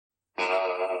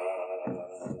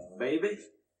baby,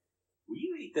 will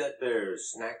you eat that there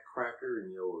snack cracker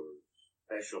in your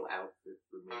special outfit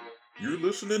for me? You're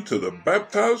listening to the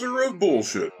Baptizer of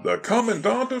Bullshit, the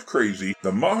Commandant of Crazy,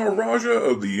 the Maharaja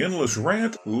of the Endless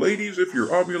Rant. Ladies, if you're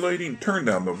ovulating, turn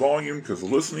down the volume because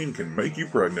listening can make you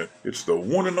pregnant. It's the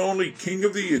one and only King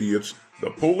of the Idiots,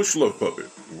 the Polish Love Puppet,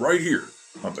 right here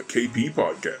on the KP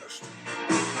Podcast.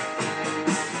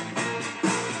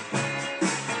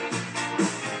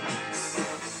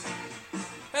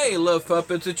 Hey, Love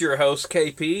Puppets, it's your host,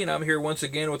 KP, and I'm here once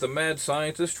again with the mad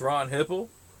scientist, Ron Hipple.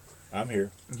 I'm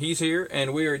here. He's here,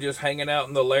 and we are just hanging out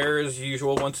in the lair as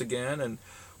usual once again, and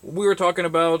we were talking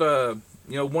about,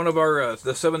 one of our,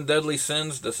 the 7 deadly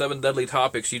sins, the 7 deadly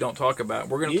topics you don't talk about.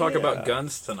 We're going to talk about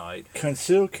guns tonight.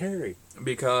 Concealed carry.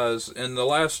 Because in the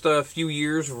last few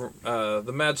years,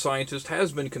 the mad scientist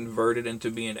has been converted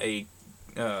into being a...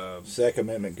 Second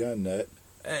Amendment gun nut.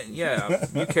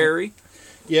 You carry.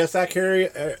 Yes, I carry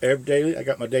every daily. I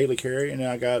got my daily carry, and then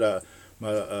I got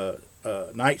my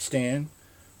nightstand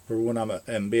for when I'm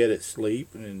in bed at sleep.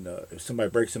 And if somebody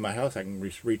breaks in my house, I can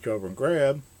reach over and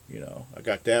grab. I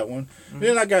got that one. Mm-hmm.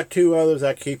 Then I got 2 others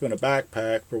I keep in a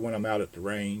backpack for when I'm out at the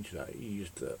range that I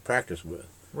used to practice with.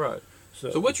 Right.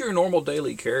 So what's your normal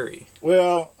daily carry?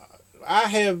 Well, I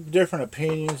have different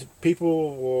opinions.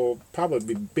 People will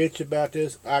probably bitch about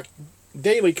this. I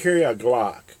daily carry a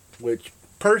Glock, which...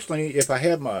 Personally, if I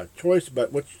had my choice,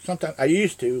 which sometimes I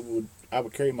used to, I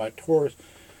would carry my Taurus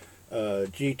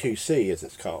G2C, as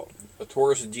it's called. A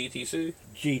Taurus GTC?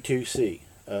 G2C.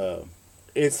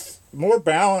 It's more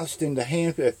balanced in the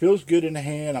hand. It feels good in the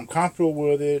hand. I'm comfortable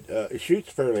with it. It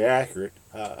shoots fairly accurate.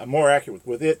 I'm more accurate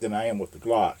with it than I am with the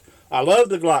Glock. I love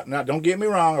the Glock. Now, don't get me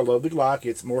wrong. I love the Glock.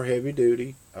 It's more heavy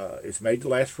duty. It's made to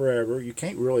last forever. You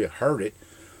can't really hurt it.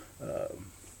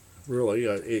 Really,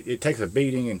 it takes a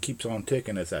beating and keeps on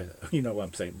ticking, as what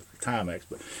I'm saying, Timex.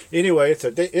 But anyway,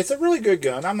 it's a really good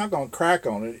gun. I'm not going to crack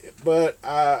on it, but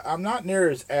I'm not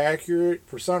near as accurate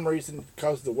for some reason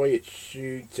because of the way it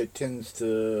shoots. It tends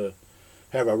to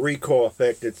have a recoil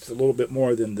effect. It's a little bit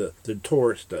more than the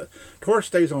Taurus does. Taurus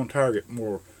stays on target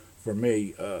more for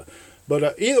me.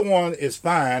 But either one is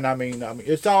fine. I mean,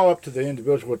 it's all up to the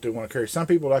individual what they want to carry. Some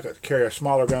people like to carry a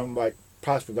smaller gun,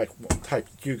 possibly like type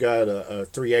you got a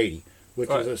 380,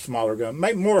 which is a smaller gun.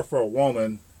 Maybe more for a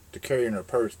woman to carry in her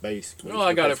purse, basically. Well,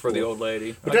 I got it for the old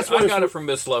lady. But I got it from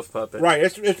Miss Love Puppet. Right.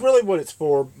 It's really what it's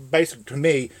for, basically, to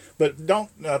me. But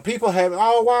don't people have,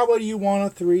 why would you want a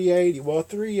 380? Well,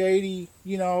 380,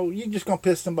 you're just going to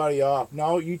piss somebody off.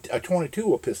 No, a 22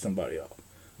 will piss somebody off.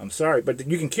 I'm sorry, but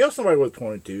you can kill somebody with a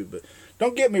 22, but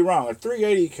don't get me wrong. A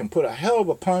 380 can put a hell of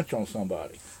a punch on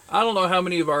somebody. I don't know how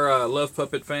many of our Love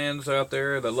Puppet fans out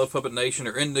there, the Love Puppet Nation,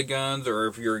 are into guns, or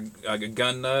if you're a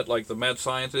gun nut like the mad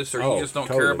scientist, or you just don't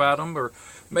care about them, or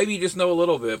maybe you just know a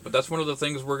little bit. But that's one of the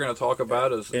things we're going to talk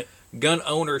about is gun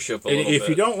ownership a little bit. If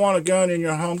you don't want a gun in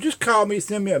your home, just call me,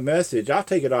 send me a message. I'll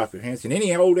take it off your hands. And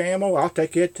any old ammo, I'll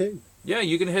take it too. Yeah,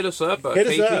 you can hit us up. Hit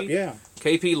us up, yeah.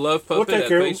 KP Love Puppet at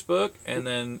Facebook, and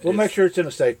then we'll make sure it's in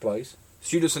a safe place.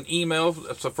 Shoot us an email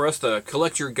for us to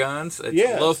collect your guns. It's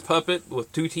lovepuppet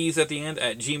with 2 T's at the end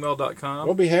at gmail.com.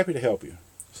 We'll be happy to help you.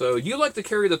 So you like to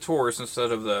carry the Taurus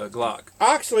instead of the Glock?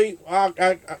 Actually,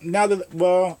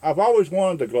 I've always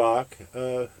wanted the Glock.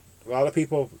 A lot of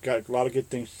people got a lot of good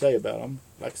things to say about them.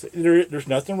 Like I said, there's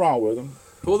nothing wrong with them.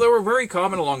 Well, they were very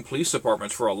common along police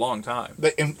departments for a long time.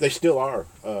 They still are.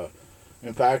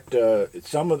 In fact,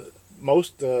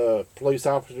 most police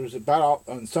officers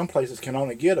in some places can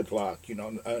only get a Glock,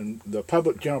 and the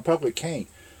general public can't.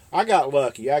 I got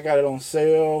lucky. I got it on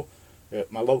sale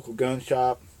at my local gun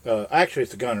shop. Actually,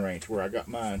 it's a gun range where I got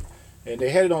mine. And they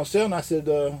had it on sale, and I said,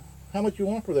 how much you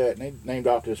want for that? And they named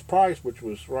off this price, which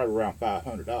was right around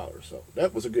 $500. So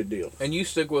that was a good deal. And you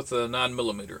stick with the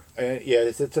 9mm? Yeah,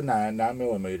 it's a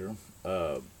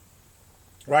 9mm.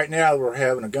 Right now, we're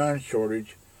having a gun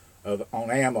shortage on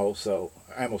ammo, so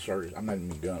ammo shortage. I'm not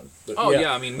even guns.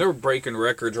 I mean, they're breaking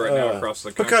records right now across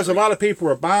the country. Because a lot of people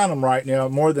are buying them right now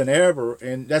more than ever,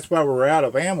 and that's why we're out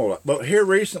of ammo. But here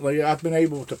recently, I've been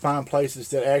able to find places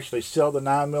that actually sell the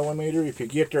 9mm. If you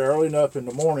get there early enough in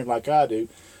the morning, like I do,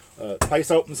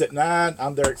 place opens at 9,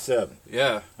 I'm there at 7.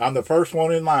 Yeah. I'm the first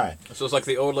one in line. So it's like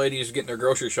the old ladies getting their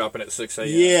grocery shopping at 6 a.m.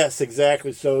 Yes,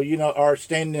 exactly. So, or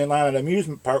standing in line at an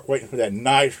amusement park waiting for that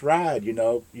nice ride, you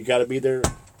got to be there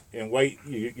and wait,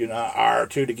 an hour or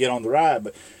two to get on the ride.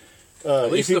 But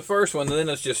at least the first one, then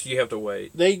it's just you have to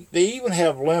wait. They even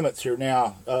have limits here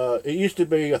now. It used to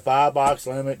be a 5-box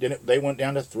limit. Then they went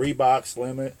down to 3-box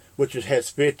limit, which has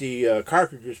 50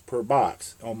 cartridges per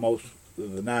box on most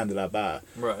of the 9 that I buy.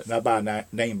 Right. And I buy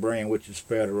name brand, which is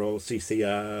Federal,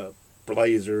 CCI,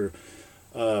 Blazer,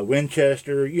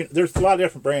 Winchester. There's a lot of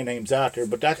different brand names out there,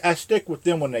 but I stick with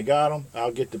them when they got them.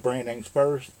 I'll get the brand names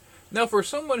first. Now, for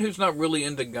someone who's not really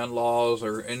into gun laws,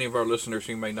 or any of our listeners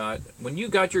who may not, when you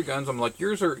got your guns, I'm like,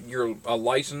 you're a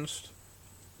licensed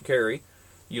carry.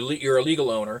 You're a legal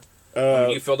owner.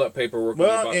 You filled out paperwork.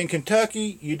 Well, in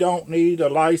Kentucky, you don't need a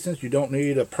license. You don't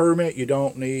need a permit. You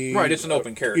don't need... Right, it's an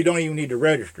open carry. You don't even need to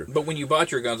register. But when you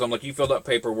bought your guns, I'm like, you filled out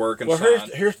paperwork and signed. Well,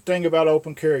 here's the thing about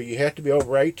open carry. You have to be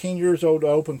over 18 years old to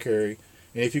open carry.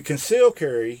 And if you conceal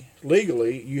carry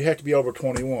legally, you have to be over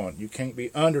 21. You can't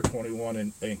be under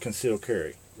 21 and conceal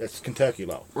carry. That's Kentucky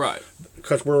law. Right.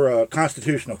 Because we're a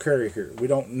constitutional carry here. We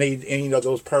don't need any of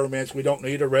those permits. We don't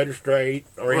need to registrate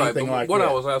or anything like that. What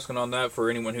I was asking on that, for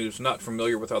anyone who's not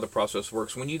familiar with how the process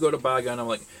works, when you go to buy a gun, I'm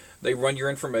like, they run your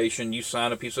information, you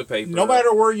sign a piece of paper. No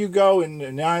matter where you go in the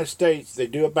United States, they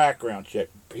do a background check.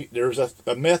 There's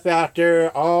a myth out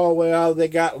there, oh, well, they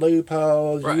got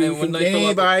loopholes. Right,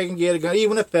 Anybody can get a gun,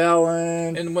 even a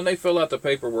felon. And when they fill out the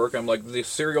paperwork, I'm like, the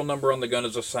serial number on the gun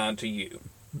is assigned to you.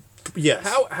 Yes.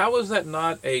 How is that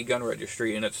not a gun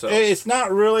registry in itself? It's not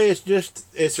really. It's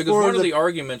because one of the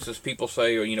arguments is people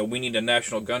say, we need a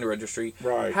national gun registry.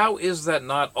 Right. How is that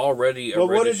not already a registry?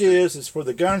 Well, what it is for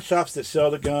the gun shops that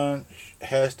sell the gun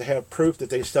has to have proof that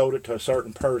they sold it to a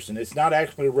certain person. It's not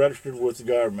actually registered with the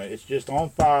government. It's just on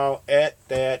file at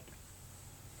that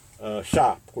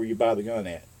shop where you buy the gun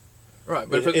at. Right,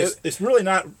 but it's really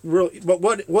not really. But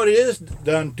what is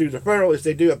done through the federal is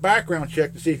they do a background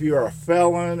check to see if you are a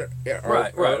felon,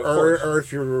 or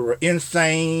if you're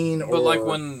insane. But like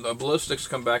when ballistics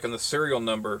come back and the serial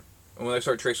number, and when they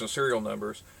start tracing serial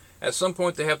numbers, at some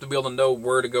point they have to be able to know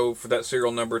where to go for that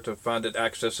serial number to find it,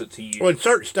 access it to you. Well, in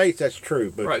certain states that's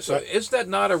true, but right. So is that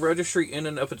not a registry in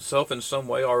and of itself in some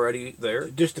way already there?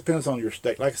 It just depends on your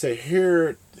state. Like I say,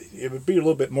 here it would be a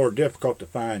little bit more difficult to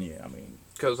find you.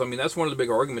 Because, that's one of the big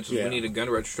arguments is we need a gun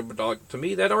register. But to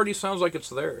me, that already sounds like it's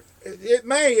there. It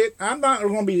may. I'm not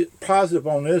going to be positive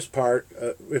on this part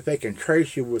if they can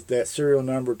trace you with that serial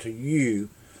number to you.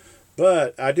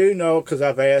 But I do know, because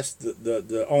I've asked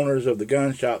the owners of the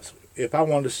gun shops, if I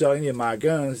wanted to sell any of my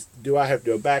guns, do I have to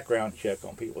do a background check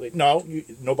on people? No,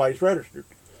 nobody's registered.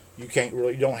 You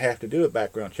don't have to do a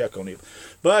background check on people.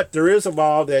 But there is a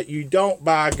law that you don't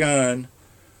buy a gun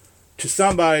to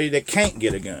somebody that can't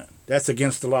get a gun. That's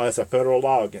against the law. It's a federal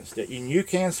law against it. And you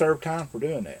can serve time for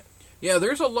doing that. Yeah,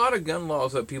 there's a lot of gun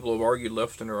laws that people have argued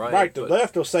left and right. Right, the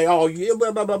left will say, oh, yeah,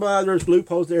 blah, blah, blah, blah, there's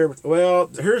loopholes there. Well,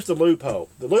 here's the loophole.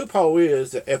 The loophole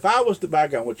is that if I was to buy a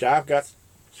gun, which I've got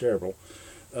several,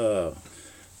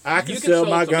 I can sell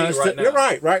my guns. You're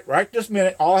right this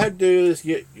minute. All I have to do is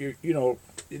get,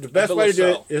 the best way to do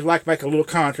it is like make a little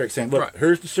contract saying, look,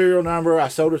 here's the serial number. I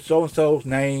sold it so-and-so's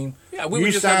name. Yeah,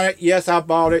 you sign it. Yes, I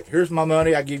bought it. Here's my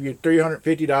money. I give you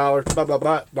 $350. Blah, blah,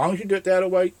 blah. As long as you do it that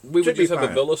way, we would just have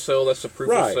a bill of sale. That's the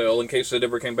proof of sale. In case it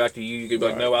ever came back to you, you could be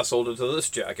like, no, I sold it to this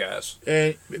jackass.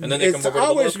 And then they it's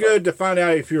always good to find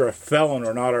out if you're a felon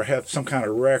or not, or have some kind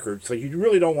of record. So you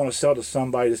really don't want to sell to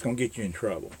somebody that's going to get you in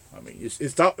trouble.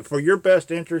 It's for your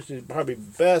best interest. It's probably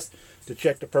best to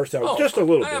check the person out just a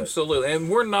little bit. Absolutely. And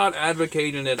we're not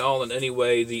advocating at all in any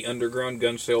way the underground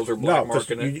gun sales or black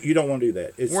marketing. You don't want to do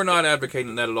that. We're not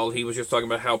advocating that at all. He was just talking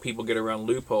about how people get around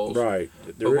loopholes. Right.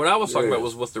 But what I was talking about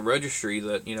was with the registry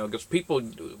that, because people,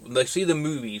 they see the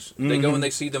movies. They go and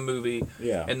they see the movie.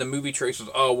 Yeah. And the movie traces,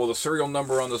 the serial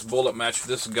number on this bullet matched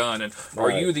this gun. And are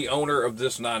you the owner of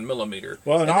this 9mm?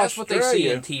 Well, that's what they see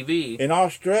in TV. In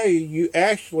Australia,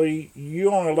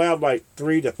 you only allowed like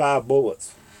 3 to 5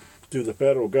 bullets through the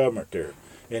federal government there,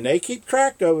 and they keep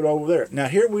track of it over there. Now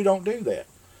here we don't do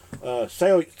that.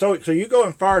 So you go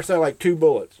and fire say like 2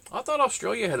 bullets. I thought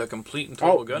Australia had a complete and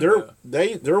total gun.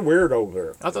 They're weird over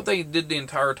there. I thought they did the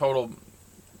entire total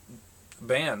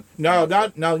ban. No.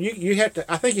 You have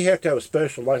to. I think you have to have a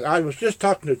special license. I was just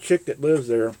talking to a chick that lives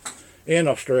there in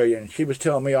Australia, and she was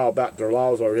telling me all about their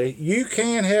laws already. You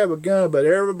can have a gun, but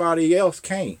everybody else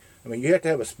can't. You have to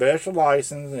have a special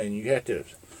license, and you have to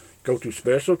go through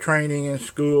special training in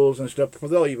schools and stuff before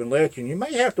they'll even let you. And you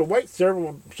may have to wait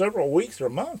several weeks or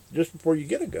months just before you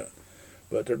get a gun.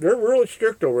 But they're really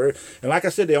strict over here. And like I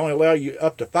said, they only allow you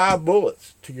up to 5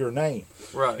 bullets to your name.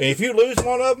 Right. And if you lose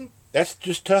one of them, that's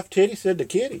just tough titty, said the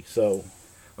kitty. So,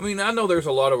 I know there's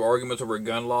a lot of arguments over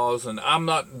gun laws, and I'm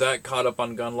not that caught up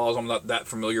on gun laws. I'm not that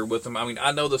familiar with them.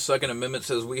 I know the Second Amendment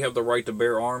says we have the right to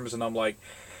bear arms, and I'm like,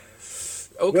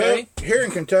 okay. Well, here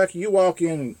in Kentucky, you walk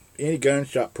in any gun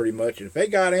shop pretty much. And if they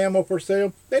got ammo for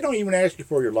sale, they don't even ask you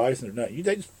for your license or nothing.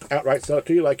 They just outright sell it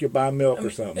to you like you're buying milk or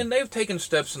something. And they've taken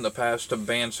steps in the past to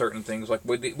ban certain things. Like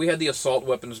we had the assault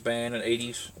weapons ban in the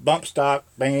 80s. Bump stock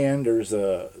ban. There's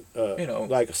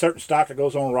like a certain stock that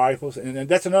goes on rifles, and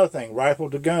that's another thing. Rifle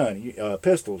to gun,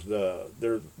 pistols.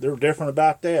 They're different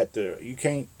about that. You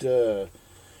can't.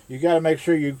 You got to make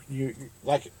sure you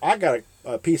like. I got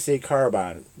a PC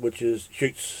carbine, which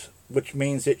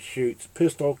means it shoots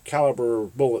pistol caliber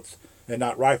bullets and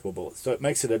not rifle bullets. So it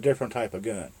makes it a different type of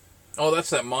gun. Oh, that's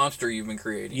that monster you've been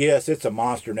creating. Yes, it's a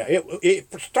monster now. It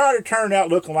started turning out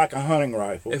looking like a hunting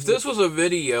rifle. If this was a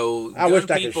video,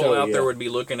 people out there would be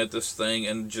looking at this thing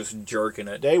and just jerking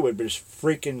it. They would just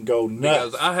freaking go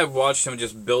nuts. Because I have watched him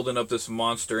just building up this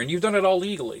monster, and you've done it all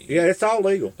legally. Yeah, it's all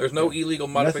legal. There's no illegal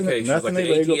modifications. Nothing like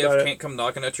the ATF can't come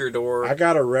knocking at your door. I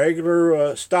got a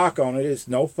regular stock on it. It's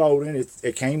no folding.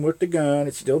 It came with the gun.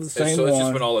 It's still the same one. So it's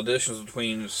just been all additions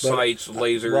between sights,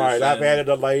 lasers. Right. I've added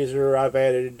a laser. I've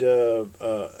added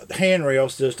handrail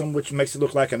system, which makes it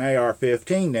look like an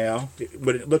AR-15 now,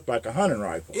 but it looked like a hunting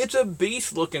rifle. It's a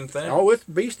beast-looking thing. Oh, it's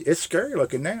beast. It's scary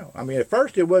looking now. I mean, at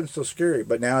first it wasn't so scary,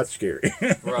 but now it's scary.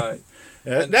 Right.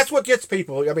 That's what gets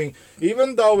people. I mean,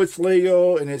 even though it's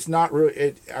legal and it's not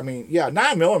really,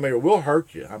 9mm will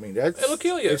hurt you. I mean, it'll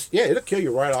kill you. It'll kill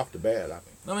you right off the bat.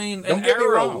 I mean, don't get me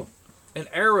wrong. An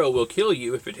arrow will kill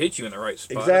you if it hits you in the right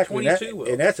spot. Exactly, a 22 will.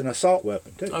 And that's an assault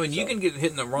weapon too. I mean, you can get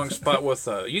hit in the wrong spot with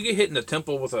you get hit in the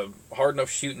temple with a hard enough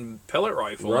shooting pellet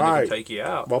rifle, and it can take you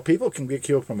out. Well, people can get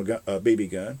killed from a BB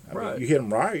gun. I mean, you hit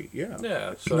them right, yeah.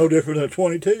 Yeah, it's no different than a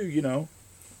 22,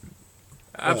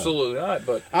 Absolutely not.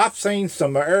 But I've seen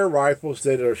some air rifles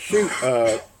that are shoot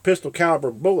pistol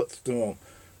caliber bullets through them,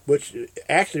 which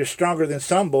actually are stronger than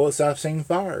some bullets I've seen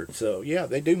fired. So yeah,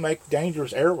 they do make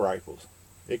dangerous air rifles.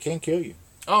 It can kill you.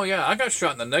 Oh yeah, I got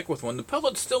shot in the neck with one. The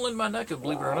pellet's still in my neck,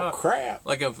 believe it or not. Crap!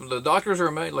 Like if the doctors are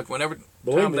made, like whenever.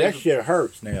 Believe me, that shit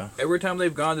hurts now. Every time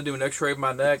they've gone to do an X-ray of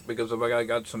my neck because I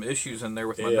got some issues in there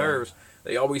with my nerves,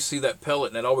 they always see that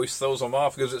pellet and it always throws them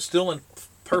off because it's still in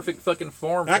perfect fucking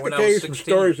form. I can tell you some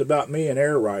stories about me and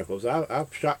air rifles.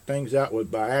 I've shot things out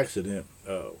by accident.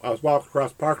 I was walking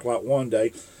across the parking lot one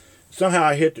day. Somehow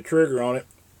I hit the trigger on it.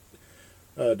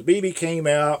 The BB came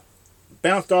out,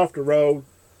 bounced off the road,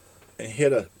 and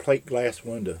hit a plate glass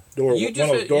window, one of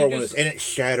those door windows, and it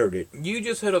shattered it. You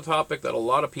just hit a topic that a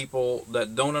lot of people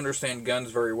that don't understand guns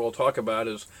very well talk about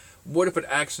is, what if it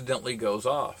accidentally goes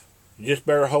off? You just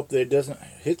better hope that it doesn't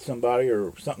hit somebody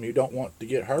or something you don't want to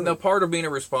get hurt. Now, part of being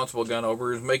a responsible gun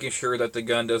owner is making sure that the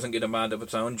gun doesn't get a mind of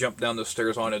its own, jump down the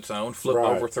stairs on its own, flip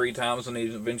over 3 times, and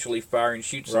eventually fire and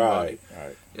shoot somebody.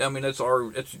 Right. I mean, it's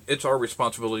our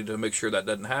responsibility to make sure that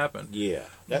doesn't happen. Yeah.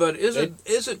 But is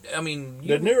it? I mean,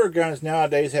 the newer guns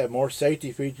nowadays have more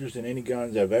safety features than any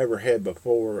guns I've ever had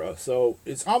before. So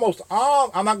it's almost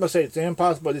I'm not going to say it's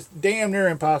impossible, but it's damn near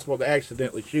impossible to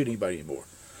accidentally shoot anybody anymore.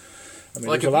 I mean,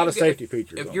 there's a lot of safety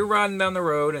features. If you're riding down the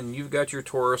road and you've got your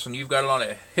Taurus and you've got it on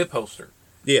a hip holster.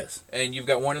 Yes. And you've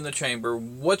got one in the chamber,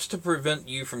 what's to prevent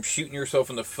you from shooting yourself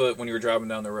in the foot when you're driving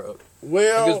down the road?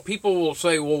 Well, because people will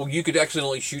say, well, you could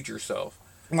accidentally shoot yourself.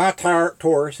 My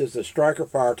Taurus is a striker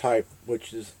fire type,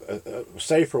 which is a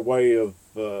safer way of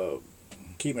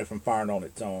keeping it from firing on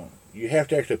its own. You have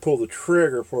to actually pull the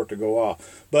trigger for it to go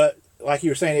off. But like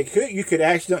you were saying, you could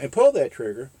accidentally pull that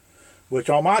trigger, which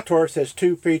on my Taurus has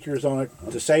 2 features on it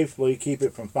to safely keep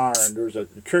it from firing. There's a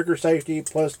trigger safety,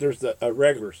 plus there's a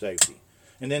regular safety.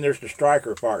 And then there's the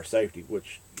striker fire safety,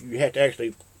 which you have to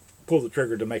actually pull the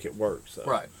trigger to make it work. So.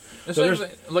 Right. So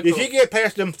if you get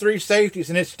past them 3 safeties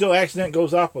and it still accident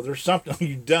goes off, well, there's something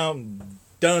you done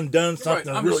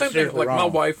something right. really seriously like wrong. My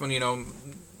wife, when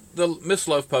the Miss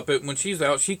Love Puppet, when she's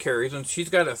out, she carries, and she's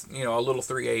got a little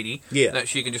 380 that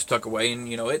she can just tuck away, and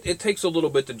it takes a little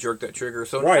bit to jerk that trigger.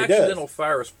 So an accidental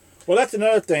fire is. Well, that's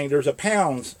another thing. There's a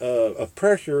pounds of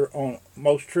pressure on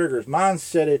most triggers. Mine's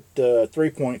set at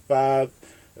 3.5.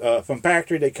 From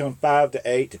factory, they come 5 to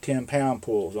 8 to 10 pound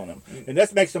pulls on them, and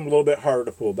that makes them a little bit harder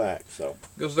to pull back. So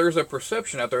because there's a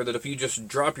perception out there that if you just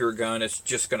drop your gun, it's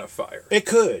just going to fire. It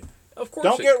could. Of course,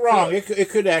 don't get wrong. It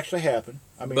could actually happen.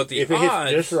 I mean, but if it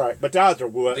hits just right. But the odds are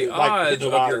what the odds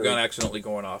of your gun accidentally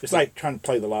going off. It's like trying to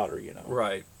play the lottery,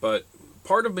 Right, but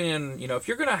part of being, if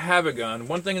you're going to have a gun,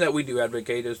 one thing that we do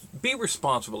advocate is be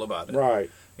responsible about it.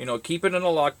 Right. Keep it in a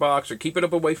lockbox or keep it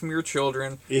up away from your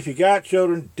children. If you got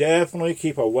children, definitely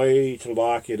keep a way to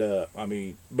lock it up. I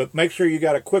mean, but make sure you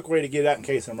got a quick way to get out in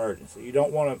case of emergency. You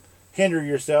don't want to hinder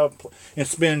yourself and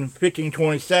spend 15,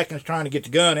 20 seconds trying to get the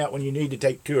gun out when you need to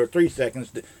take 2 or 3 seconds,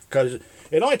 because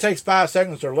it only takes 5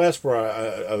 seconds or less for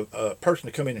a person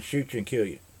to come in and shoot you and kill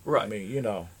you. Right. I mean, you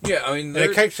know. Yeah, I mean... And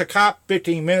it takes a cop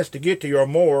 15 minutes to get to you or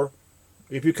more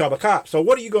if you call a cop. So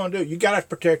what are you going to do? You got to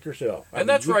protect yourself. And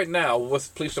that's right now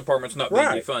with police departments not being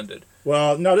defunded.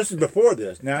 Well, no, this is before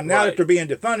this. Now that they're being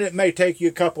defunded, it may take you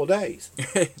a couple of days.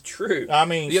 True. I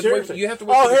mean, seriously. You have to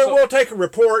wait we'll take a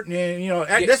report, and, you know,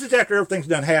 this is after everything's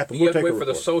done happened. You have to wait for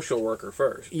the social worker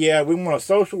first. Yeah, we want a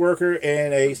social worker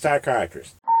and a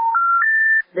psychiatrist.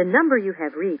 The number you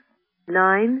have reached,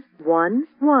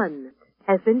 911,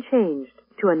 has been changed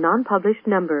to a non-published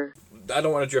number. I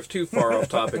don't want to drift too far off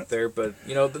topic there, but,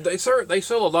 you know, they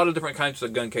sell a lot of different kinds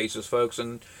of gun cases, folks,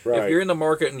 and if you're in the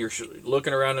market and you're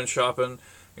looking around and shopping,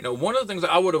 you know, one of the things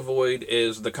I would avoid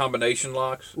is the combination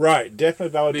locks. Right,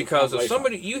 definitely valid. Because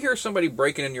if you hear somebody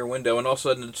breaking in your window and all of a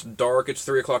sudden it's dark, it's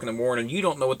 3 o'clock in the morning, you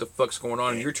don't know what the fuck's going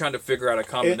on, and you're trying to figure out a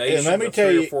combination of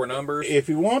 3 or 4 numbers. If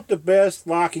you want the best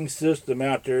locking system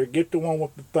out there, get the one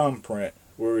with the thumbprint,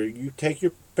 where you take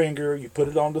your finger, you put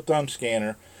it on the thumb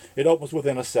scanner, it opens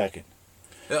within a second.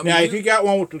 Now, if you got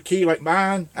one with the key like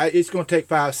mine, it's going to take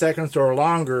 5 seconds or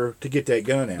longer to get that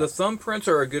gun out. The thumbprints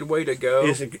are a good way to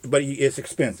go. But it's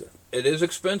expensive. It is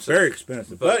expensive. Very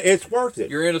expensive. But it's worth it.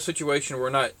 You're in a situation where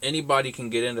not anybody can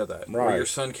get into that. Right. Where your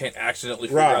son can't accidentally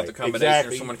figure out the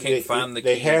combination or someone can't find the key.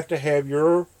 They have to have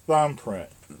your thumbprint.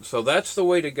 So that's the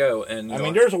way to go. And I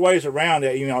mean, there's a ways around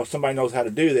it. You know, somebody knows how to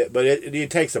do that, but it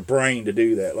takes a brain to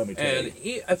do that. Let me tell you.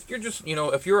 And if you're just, you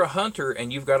know, if you're a hunter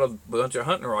and you've got a bunch of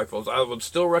hunting rifles, I would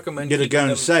still recommend get a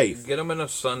gun safe. Get them in a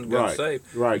gun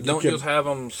safe. Right. Don't just have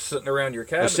them sitting around your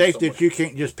cabin. A safe that you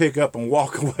can't just pick up and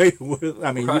walk away with.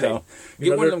 I mean, you know,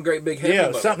 get one of them great big heavy.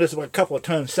 Yeah, something that's like a couple of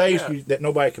ton safes that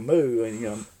nobody can move,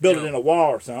 and build it in a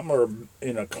wall or something, or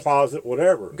in a closet,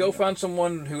 whatever. Go find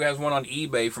someone who has one on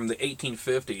eBay from the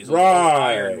 1850s.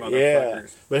 Right. Yeah,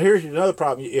 but here's another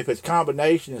problem. If it's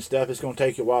combination and stuff, it's going to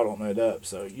take you a while to open it up.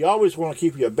 So you always want to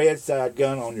keep your bedside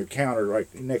gun on your counter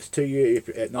right next to you if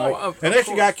you're at night. Unless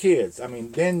you got kids. I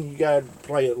mean, then you got to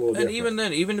play it a little different. And even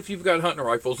then, even if you've got hunting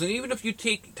rifles, and even if you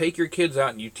take your kids out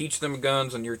and you teach them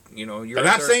guns, and you're and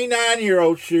I've seen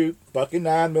 9-year-olds shoot fucking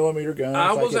 9mm guns.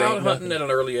 I was out hunting at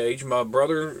an early age. My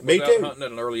brother was out hunting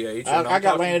at an early age. I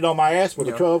got landed on my ass with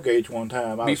a 12 gauge one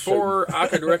time. Before I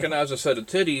could recognize a set of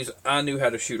titties, I knew how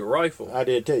to shoot a rifle. I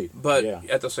did too. But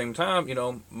at the same time,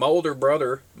 my oldest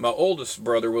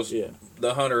brother was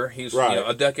the hunter. He's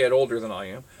a decade older than I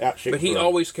am. But he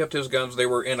always kept his guns. They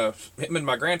were him and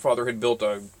my grandfather had built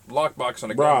a lockbox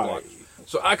and a gun block.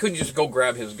 So I couldn't just go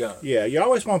grab his gun. Yeah, you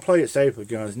always want to play it safe with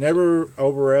guns. Never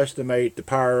overestimate the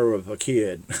power of a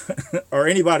kid or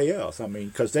anybody else. I mean,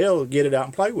 because they'll get it out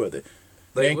and play with it.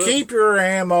 And keep your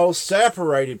ammo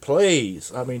separated,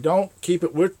 please. I mean, don't keep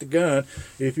it with the gun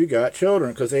if you got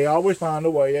children, because they always find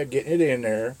a way of getting it in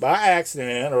there by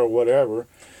accident or whatever.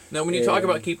 Now, when you talk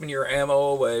about keeping your ammo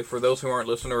away, for those who aren't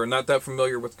listening or are not that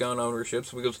familiar with gun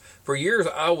ownerships, because for years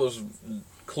I was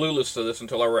clueless to this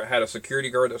until I had a security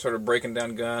guard that started breaking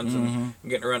down guns and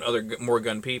getting around more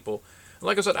gun people.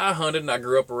 Like I said, I hunted and I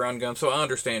grew up around guns, so I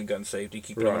understand gun safety,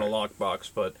 keeping it in a lockbox.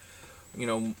 But,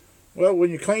 well, when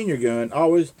you clean your gun,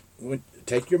 always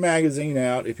take your magazine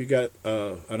out. If you got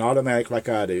an automatic like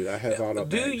I do, I have automatic.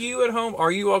 Do you at home?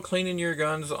 Are you all cleaning your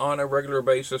guns on a regular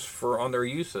basis on their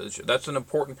usage? That's an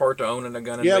important part to owning a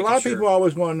gun. And a lot of people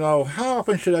always want to know, how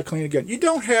often should I clean a gun? You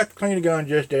don't have to clean a gun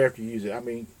just after you use it. I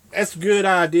mean, that's a good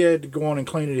idea to go on and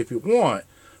clean it if you want,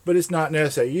 but it's not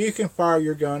necessary. You can fire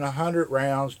your gun 100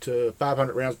 rounds to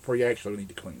 500 rounds before you actually need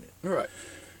to clean it. Right.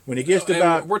 When it gets to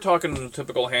about... We're talking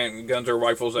typical handguns or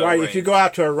rifles at a range. Right, if you go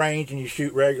out to a range and you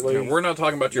shoot regularly... No, we're not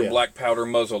talking about your black powder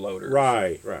muzzle loaders.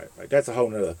 Right. That's a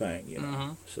whole other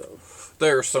thing, So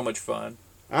they're so much fun.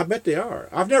 I bet they are.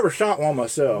 I've never shot one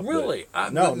myself. Really?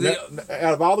 Out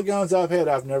of all the guns I've had,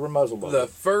 I've never muzzle loaded. The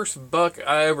first buck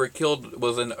I ever killed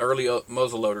was in early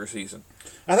muzzleloader season.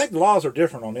 I think the laws are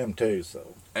different on them too.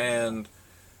 So. And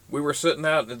we were sitting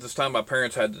out at this time. My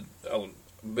parents had a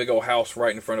big old house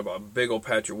right in front of a big old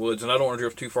patch of woods, and I don't want to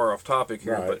drift too far off topic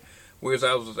here, but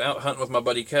I was out hunting with my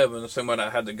buddy Kevin, someone I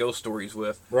had the ghost stories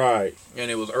with. Right.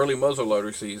 And it was early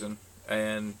muzzleloader season,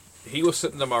 and he was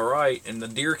sitting to my right, and the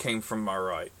deer came from my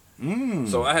right.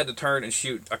 So I had to turn and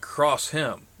shoot across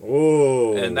him.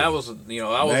 Oh. And that was,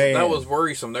 that was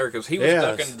worrisome there, because he was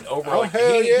ducking over.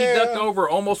 He ducked over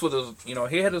almost with his,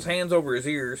 he had his hands over his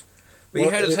ears, but he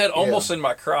had his head almost in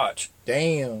my crotch.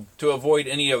 Damn. To avoid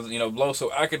any of, blows,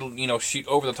 so I could, shoot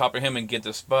over the top of him and get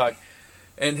this buck.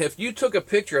 And if you took a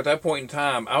picture at that point in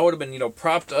time, I would have been,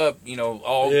 propped up,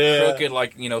 all crooked,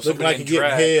 like, somebody like in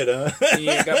drag. Head, huh? You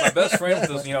got my best friend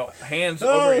with his, hands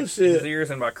over his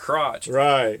ears and my crotch.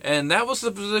 Right. And that was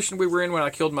the position we were in when I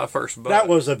killed my first buck. That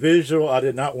was a visual I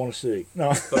did not want to see.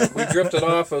 No. But we drifted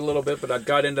off a little bit, but I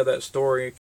got into that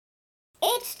story.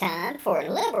 It's time for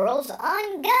Liberals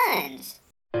on Guns.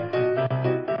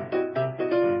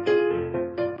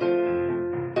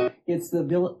 It's the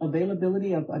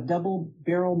availability of a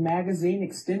double-barrel magazine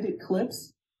extended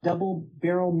clips,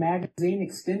 double-barrel magazine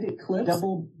extended clips,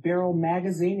 double-barrel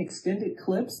magazine extended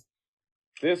clips.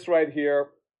 This right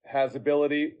here has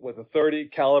ability with a 30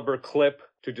 caliber clip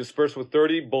to disperse with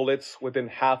 30 bullets within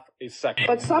half a second.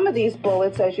 But some of these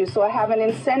bullets, as you saw, have an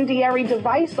incendiary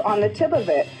device on the tip of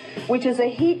it, which is a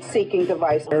heat-seeking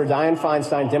device. Senator Dianne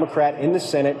Feinstein, Democrat in the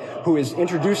Senate, who is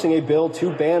introducing a bill to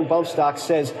ban bump stocks,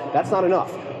 says that's not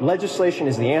enough. Legislation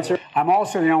is the answer. I'm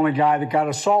also the only guy that got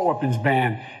assault weapons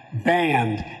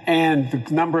banned, and the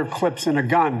number of clips in a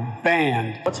gun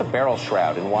banned. What's a barrel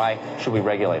shroud and why should we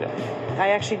regulate it? I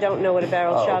actually don't know what a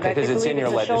barrel shroud is. Because it's in your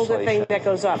legislation. It's a shoulder thing that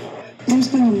goes up. There's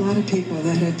been a lot of people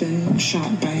that have been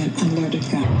shot by an unloaded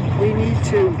gun. We need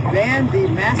to ban the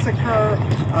massacre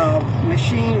of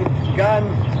machine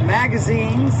gun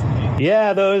magazines.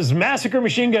 Yeah, those massacre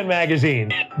machine gun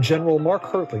magazines. General Mark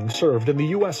Hertling served in the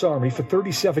U.S. Army for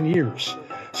 37 years,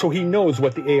 so he knows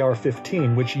what the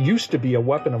AR-15, which used to be a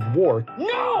weapon of war.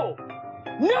 No!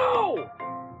 No!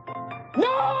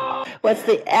 No! What's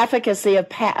the efficacy of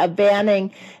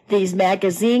banning these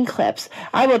magazine clips?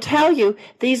 I will tell you,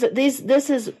 these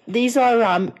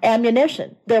are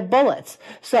ammunition. They're bullets.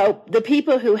 So the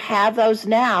people who have those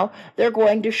now, they're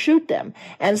going to shoot them.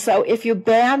 And so if you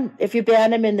ban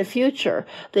them in the future,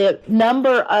 the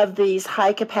number of these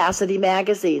high capacity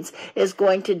magazines is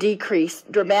going to decrease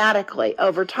dramatically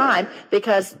over time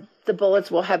because the bullets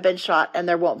will have been shot and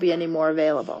there won't be any more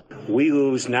available. We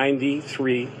lose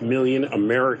 93 million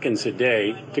Americans a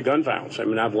day to gun violence. I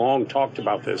mean, I've long talked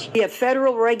about this. We have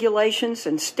federal regulations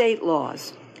and state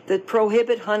laws that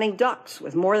prohibit hunting ducks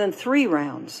with more than 3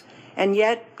 rounds, and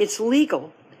yet it's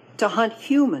legal to hunt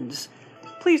humans.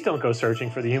 Please don't go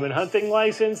searching for the human hunting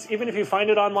license. Even if you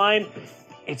find it online,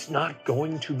 it's not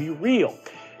going to be real.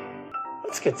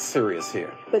 Let's get serious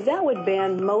here. But that would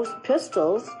ban most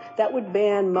pistols. That would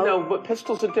ban most... No, but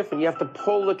pistols are different. You have to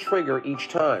pull the trigger each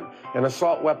time. An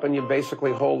assault weapon, you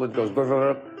basically hold it, goes...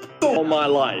 All my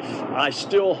life, I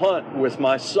still hunt with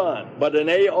my son. But an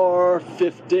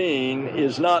AR-15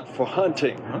 is not for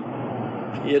hunting.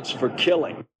 It's for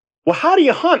killing. Well, how do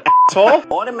you hunt, asshole?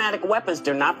 Automatic weapons,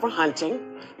 they're not for hunting.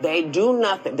 They do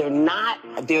nothing.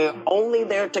 They're only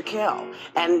there to kill.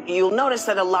 And you'll notice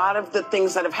that a lot of the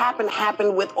things that have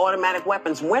happened with automatic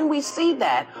weapons. When we see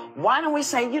that, why don't we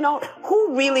say,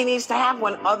 who really needs to have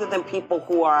one other than people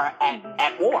who are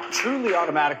at war? Truly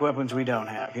automatic weapons we don't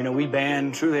have. We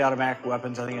banned truly automatic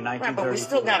weapons, I think, in 1930. Right, but we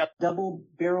still got a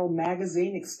double-barrel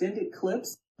magazine extended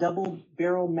clips.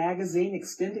 Double-barrel magazine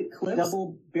extended clips.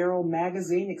 Double-barrel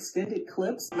magazine extended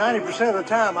clips. 90% of the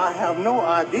time, I have no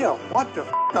idea what the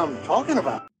I'm talking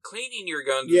about. Cleaning your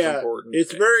guns is important.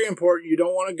 It's very important. You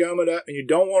don't want to gum it up, and you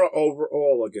don't want to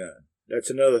over-oil a gun.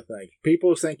 That's another thing.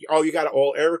 People think, you got to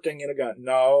oil everything in a gun.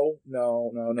 No.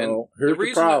 Here's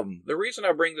the problem. The reason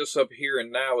I bring this up here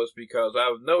and now is because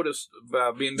I've noticed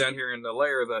by being down here in the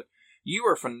lair that you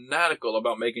are fanatical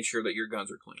about making sure that your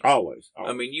guns are clean. Always.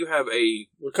 I mean, you have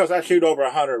because I shoot over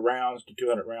 100 rounds to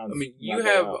 200 rounds. I mean, you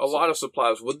have a lot of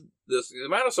supplies. With the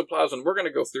amount of supplies, and we're going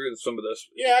to go through some of this.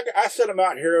 Yeah, I set them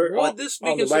out here. Would this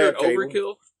be considered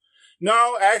overkill?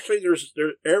 No, actually, there's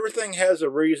everything has a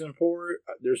reason for it.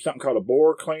 There's something called a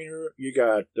bore cleaner. You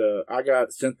got, I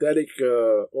got synthetic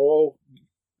oil.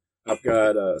 I've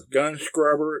got a gun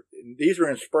scrubber. These are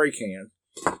in spray cans.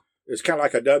 It's kind of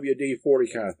like a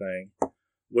WD-40 kind of thing,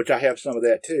 which I have some of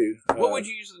that too. What would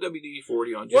you use the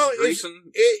WD-40 on? Just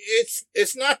greasing?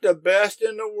 It's not the best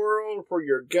in the world for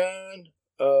your gun.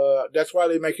 That's why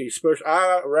they make these special.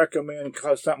 I recommend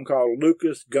something called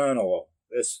Lucas Gun Oil.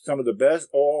 It's some of the best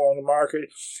oil on the market.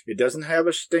 It doesn't have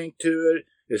a stink to it.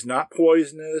 It's not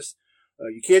poisonous.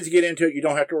 Your kids get into it, you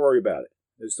don't have to worry about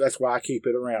it. That's why I keep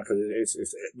it around, because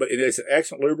it's an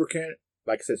excellent lubricant.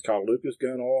 Like I said, it's called Lucas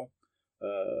Gun Oil.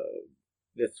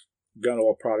 It's gun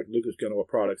oil product, Lucas Gun Oil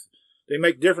Products. They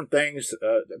make different things.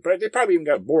 They probably even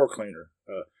got bore cleaner.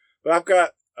 But I've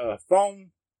got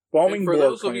foaming bore cleaner. For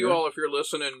those of you all, if you're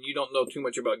listening and you don't know too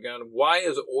much about gun, why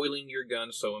is oiling your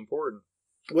gun so important?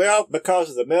 Well, because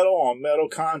of the metal on metal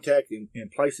contact in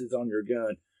places on your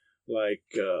gun, like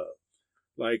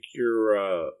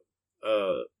your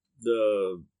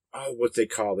the what they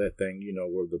call that thing,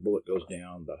 where the bullet goes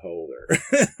down the hole there.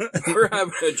 We're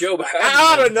having a Joe Biden. I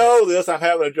ought to know this. I'm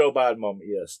having a Joe Biden moment,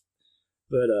 yes.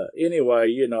 But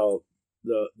anyway,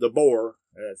 the bore,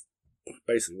 that's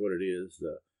basically what it is.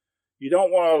 You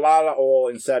don't want a lot of oil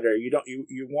inside there.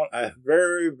 You want a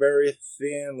very, very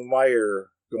thin layer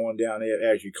going down it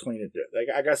as you clean it.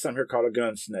 I got something here called a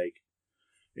gun snake.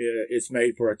 It's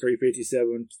made for a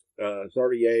 357,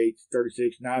 38,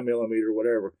 36, 9mm,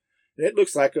 whatever. And it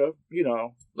looks like a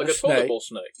foldable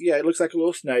snake. Yeah, it looks like a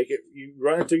little snake. You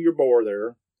run it through your bore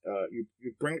there. You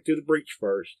bring it through the breech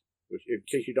first, which, in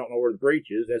case you don't know where the breech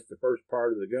is, that's the first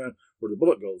part of the gun where the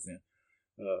bullet goes in.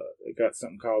 It got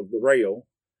something called the rail.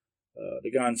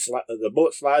 The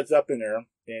bullet slides up in there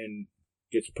and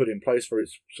gets put in place for it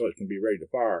so it can be ready to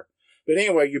fire. But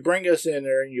anyway, you bring this in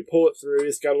there and you pull it through.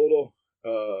 It's got a little,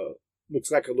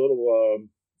 looks like a little,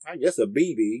 I guess a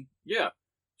BB. Yeah.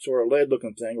 Sort of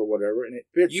lead-looking thing or whatever, and it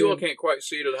fits You in. all can't quite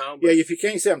see it at home. Yeah, if you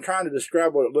can't see, I'm trying to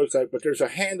describe what it looks like, but there's a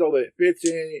handle that fits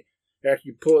in after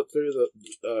you pull it through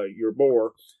your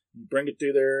bore. You bring it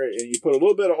through there, and you put a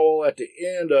little bit of oil at the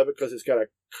end of it because it's got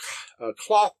a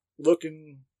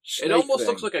cloth-looking snake It almost thing.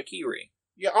 looks like a key ring.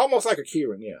 Yeah, almost like a key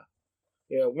ring, yeah.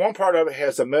 Yeah, one part of it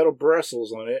has some metal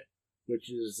bristles on it,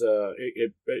 which is,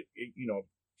 it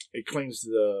cleans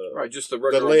just the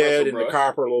lead and the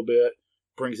copper a little bit.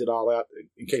 Brings it all out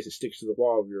in case it sticks to the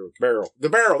wall of your barrel. The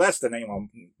barrel, that's the name on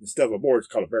instead of a board, it's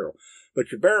called a barrel.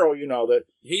 But your barrel, that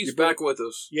he's back with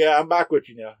us. Yeah, I'm back with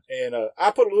you now. And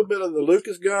I put a little bit of the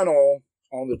Lucas gun oil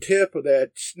on the tip of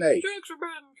that snake.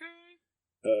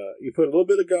 You put a little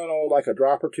bit of gun oil, like a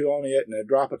drop or two on it, and a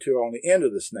drop or two on the end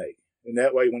of the snake. And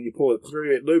that way, when you pull it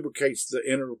through, it lubricates the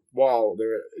inner wall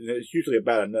there. And it's usually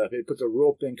about enough. It puts a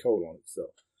real thin coat on it. So.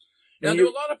 Now, do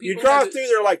a lot of people you drive through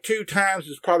there like 2 times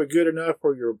is probably good enough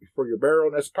for your barrel,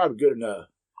 and that's probably good enough.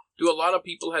 Do a lot of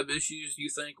people have issues, you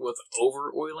think, with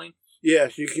over oiling?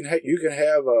 Yes, you can have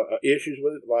issues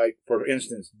with it. Like, for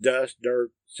instance, dust, dirt,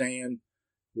 sand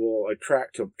will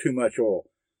attract to too much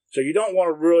oil. So you don't want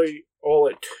to really oil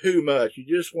it too much.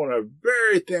 You just want a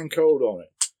very thin coat on it.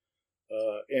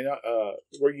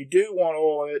 Where you do want to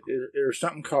oil it, there's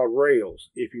something called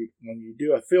rails. When you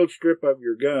do a field strip of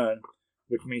your gun,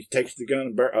 which means it takes the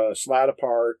gun slide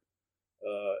apart,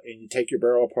 and you take your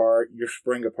barrel apart, your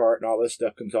spring apart, and all this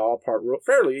stuff comes all apart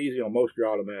fairly easy on most of your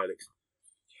automatics.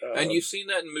 And you've seen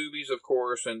that in movies, of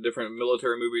course, and different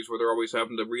military movies where they're always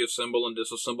having to reassemble and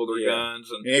disassemble their guns.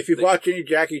 And if you watch any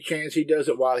Jackie Chan, he does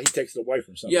it while he takes it away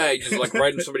from somebody. Yeah, he just like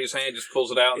right in somebody's hand, just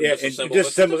pulls it out and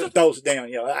disassembles it. Throws it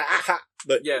down.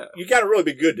 But you got to really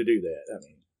be good to do that. I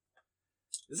mean,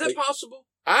 is that possible?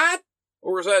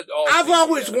 Or is that all? I've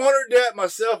always wondered that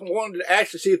myself and wanted to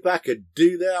actually see if I could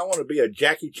do that. I want to be a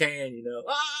Jackie Chan,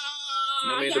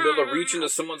 I mean, to be able to reach into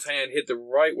someone's hand, hit the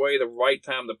right way, the right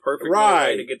time, the perfect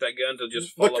way to get that gun to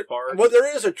just fall apart. Well,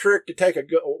 there is a trick to take a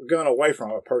gun away from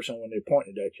a person when they're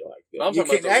pointing it at you like that.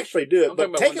 You can actually do it,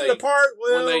 but taking it apart,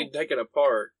 when they take it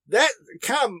apart, that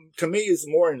kind of, to me, is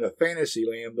more in the fantasy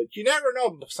land. But you never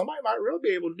know; somebody might really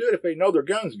be able to do it if they know their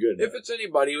gun's good enough. If it's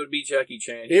anybody, it would be Jackie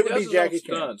Chan. It would be Jackie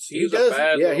Chan. He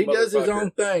does his own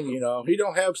thing. He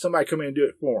don't have somebody come in and do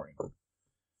it for him.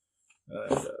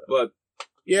 But.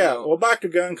 Yeah, well, back to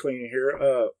gun cleaning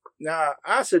here. Now,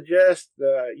 I suggest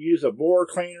use a bore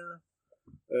cleaner.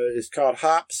 It's called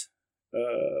Hops.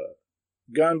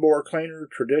 Gun bore cleaner,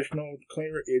 traditional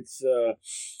cleaner. And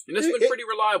it's been pretty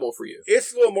reliable for you.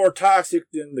 It's a little more toxic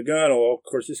than the gun oil. Of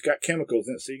course, it's got chemicals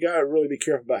in it, so you got to really be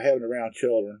careful about having it around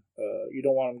children. You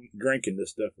don't want them drinking this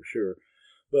stuff for sure.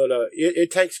 But it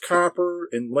takes copper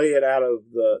and lead out of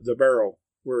the barrel,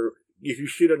 where if you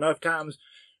shoot enough times,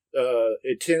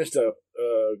 it tends to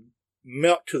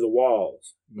melt to the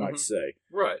walls, you might say.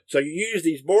 Right. So you use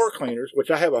these bore cleaners,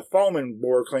 which I have a foaming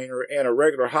bore cleaner and a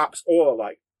regular Hops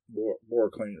oil-like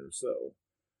bore cleaner. So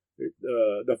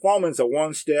the foaming's a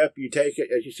one-step. You take it,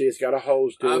 as you see, it's got a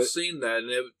hose to it. I've seen that, and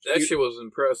that shit was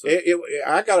impressive.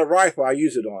 I got a rifle I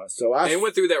use it on. So it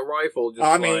went through that rifle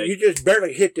you just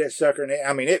barely hit that sucker, and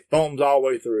it foams all the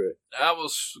way through it. I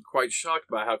was quite shocked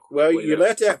by how quickly. Well, you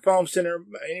let that foam sit there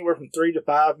anywhere from 3 to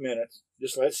 5 minutes.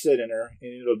 Just let it sit in there,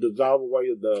 and it'll dissolve away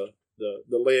the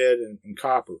lead and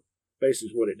copper.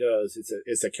 Basically, what it does,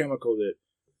 it's a chemical that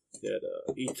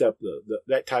eats up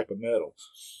that type of metal.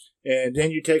 And then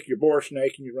you take your bore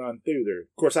snake and you run through there.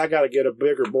 Of course, I got to get a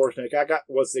bigger bore snake. I got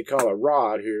what they call a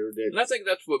rod here. And I think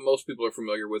that's what most people are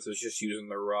familiar with, is just using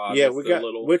their rod. Yeah, which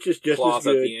is just as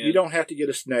good. You don't have to get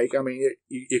a snake. I mean,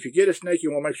 if you get a snake,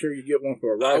 you want to make sure you get one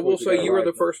for a rifle. I will say you were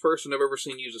the first person I've ever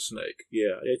seen use a snake.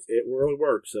 Yeah, it really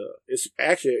works. It's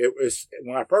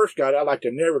when I first got it, I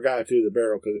never got it through the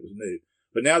barrel because it was new.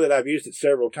 But now that I've used it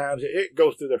several times, it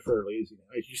goes through there fairly easy.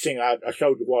 As you seen, I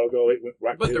showed you a while ago, it went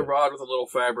right But through the it. rod with a little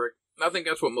fabric, I think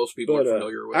that's what most people are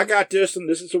familiar with. I got this one.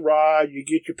 This is a rod. You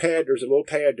get your pad. There's a little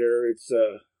pad there. It's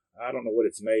I don't know what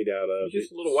it's made out of. It's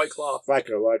just a little white cloth. Like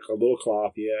a little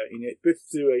cloth, yeah. And it fits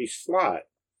through a slot.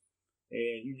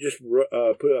 And you just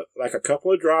put like a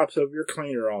couple of drops of your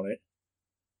cleaner on it.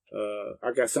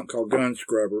 I got something called gun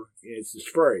scrubber. And it's a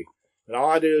spray. And all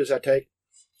I do is I take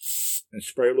and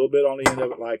spray a little bit on the end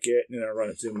of it like that, and then I run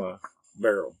it through my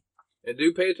barrel. And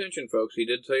do pay attention, folks. He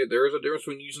did say there is a difference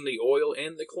between using the oil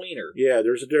and the cleaner. Yeah,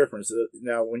 there's a difference.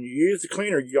 Now, when you use the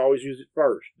cleaner, you always use it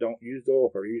first. Don't use the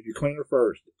oil first. Use your cleaner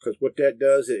first. Because what that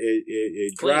does,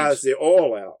 it dries the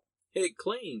oil out. It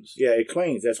cleans. Yeah, it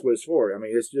cleans. That's what it's for. I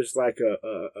mean, it's just like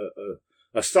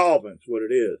a solvent, what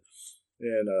it is.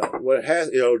 And what it has,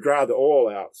 it'll dry the oil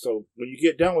out. So when you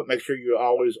get done with it, make sure you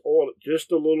always oil it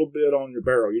just a little bit on your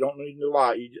barrel. You don't need a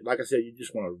lot. Like I said, you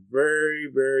just want a very,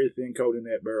 very thin coat in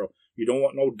that barrel. You don't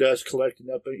want no dust collecting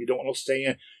up in it. You don't want no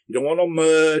sand. You don't want no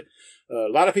mud.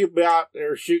 A lot of people be out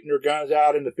there shooting their guns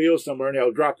out in the field somewhere, and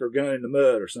they'll drop their gun in the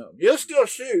mud or something. You'll still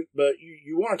shoot, but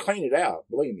you want to clean it out.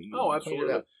 Believe me. Oh,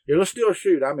 absolutely. It'll still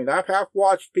shoot. I mean, I've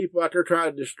watched people out there try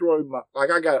to destroy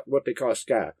I got what they call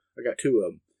Sky. I got two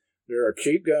of them. They're a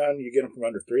cheap gun. You get them for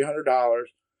under $300.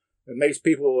 It makes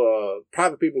people,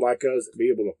 private people like us, be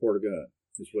able to afford a gun.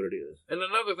 Is what it is. And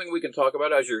another thing we can talk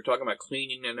about, as you're talking about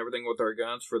cleaning and everything with our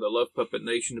guns, for the Love Puppet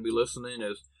Nation to be listening,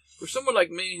 is for someone like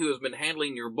me who has been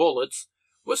handling your bullets,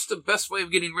 what's the best way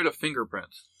of getting rid of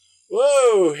fingerprints?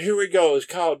 Whoa, here we go. It's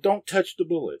called Don't Touch the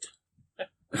Bullet.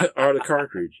 Or the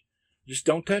cartridge. Just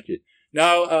don't touch it.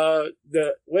 Now,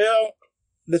 the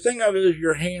thing of it is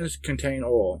your hands contain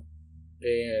oil.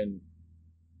 And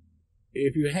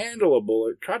if you handle a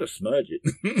bullet, try to smudge it.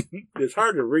 It's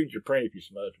hard to read your print if you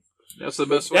smudge it. That's the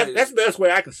best way. That's the best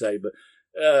way I can say. But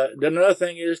another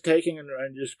thing is taking and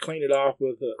just clean it off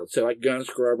with, say, like gun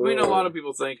scrubber. I mean, a lot of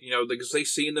people think, because they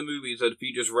see in the movies that if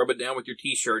you just rub it down with your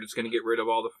T-shirt, it's going to get rid of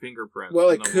all the fingerprints. Well,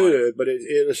 it could, but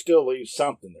it'll still leave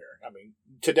something there. I mean,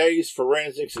 today's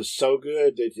forensics is so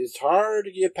good that it's hard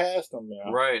to get past them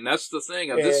now. Right, and that's the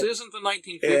thing. This isn't the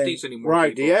 1950s anymore.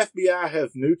 Right, people. The FBI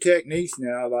have new techniques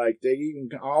now. Like, they even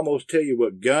can almost tell you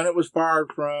what gun it was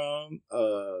fired from,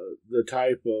 the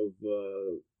type of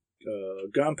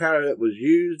gunpowder that was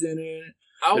used in it,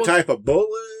 the type of bullet.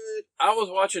 I was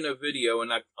watching a video,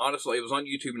 and honestly, it was on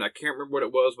YouTube, and I can't remember what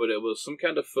it was, but it was some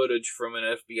kind of footage from an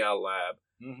FBI lab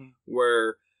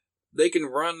where they can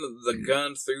run the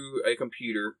gun through a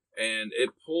computer, and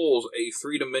it pulls a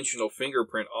three-dimensional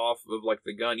fingerprint off of like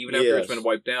the gun, even after it's been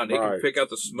wiped down. It can pick out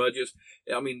the smudges.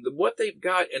 I mean, what they've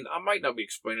got, and I might not be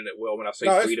explaining it well when I say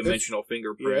three-dimensional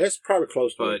fingerprint. Yeah, it's probably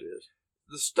close to what it is.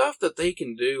 The stuff that they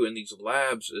can do in these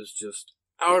labs is just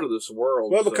out of this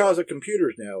world. Well, because of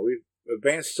computers now. We've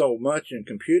advanced so much in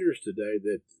computers today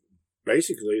that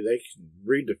basically they can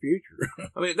read the future.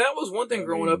 I mean, that was one thing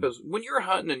growing up is when you're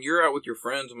hunting and you're out with your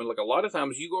friends, I mean, like a lot of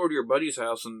times you go over to your buddy's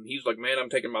house and he's like, man, I'm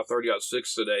taking my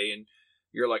 30-06 today. And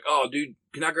you're like, oh, dude,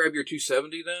 can I grab your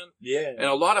 270 then? Yeah. And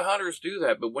a lot of hunters do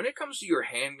that. But when it comes to your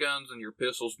handguns and your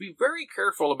pistols, be very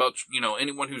careful about,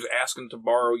 anyone who's asking to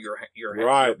borrow your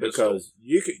right, pistol. Because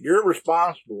you're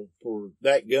responsible for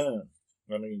that gun.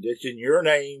 I mean, it's in your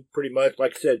name pretty much.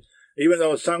 Like I said, even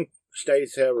though some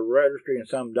states have a registry and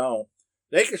some don't,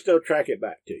 they can still track it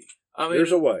back to you. I mean,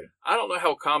 there's a way. I don't know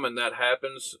how common that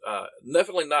happens.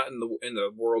 Definitely not in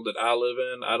the world that I live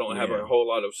in. I don't have a whole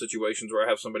lot of situations where I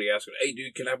have somebody asking, "Hey,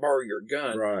 dude, can I borrow your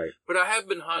gun?" Right. But I have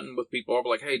been hunting with people. I'll be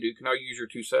like, "Hey, dude, can I use your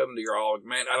 270?" Or all,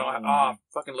 man, I don't have. I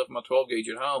fucking left my 12 gauge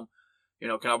at home.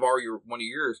 Can I borrow one of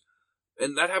yours?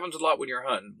 And that happens a lot when you're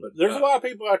hunting. But there's a lot of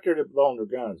people out there that loan their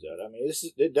guns out. I mean,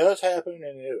 it does happen,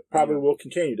 and it probably will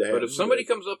continue to happen. But if somebody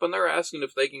comes up and they're asking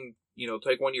if they can,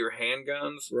 take one of your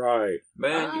handguns, right?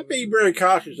 Man, I'd be very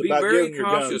cautious about giving your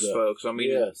guns up. Be very cautious, folks. I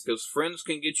mean, because friends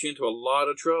can get you into a lot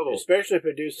of trouble, especially if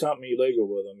they do something illegal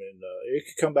with them, and it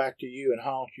could come back to you and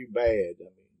haunt you bad.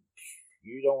 I mean,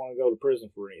 you don't want to go to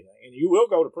prison for anything, and you will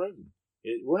go to prison.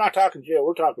 We're not talking jail.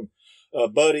 We're talking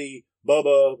buddy.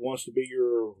 Bubba wants to be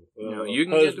your you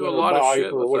can get into a lot of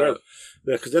shit or whatever,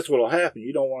 because that's what'll happen.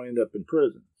 You don't want to end up in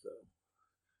prison.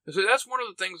 So that's one of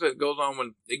the things that goes on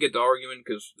when they get to arguing.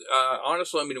 Because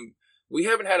honestly, I mean, we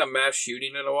haven't had a mass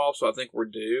shooting in a while, so I think we're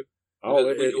due. Oh,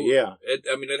 yeah.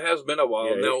 It has been a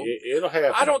while. Yeah, now, it'll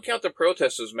happen. I don't count the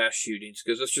protests as mass shootings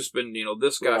because it's just been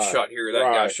this guy shot here,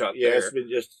 that guy shot there. Yeah, it's been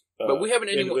just. But we haven't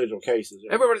individual cases.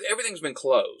 Everything's been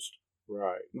closed.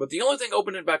 Right. But the only thing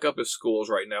opening back up is schools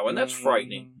right now, and that's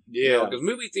frightening. Yeah. Because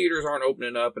movie theaters aren't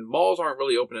opening up, and malls aren't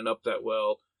really opening up that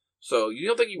well. So you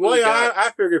don't think you Well, really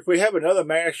I figure if we have another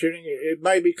mass shooting, it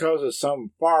may be because of some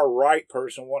far-right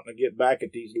person wanting to get back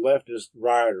at these leftist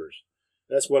rioters.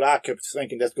 That's what I kept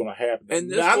thinking that's going to happen.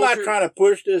 And I'm not trying to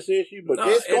push this issue, but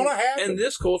it's going to happen. In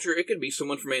this culture, it could be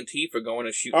someone from Antifa going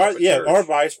and shooting or, up a church. Or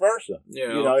vice versa. You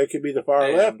know, it could be the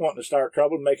far left wanting to start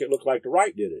trouble and make it look like the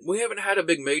right did it. We haven't had a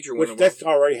big major one. Which that's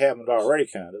already happened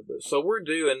kind of. But. So we're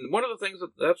due. And one of the things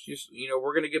that's just,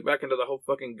 we're going to get back into the whole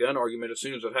fucking gun argument as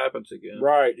soon as it happens again.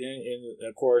 Right. And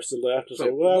of course, the left will say,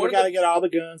 well, we got to get all the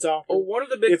guns off. Oh, one of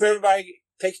the big If everybody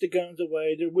takes the guns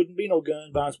away, there wouldn't be no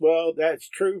gun violence. Well, that's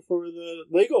true for the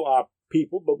legal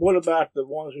people, but what about the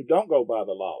ones who don't go by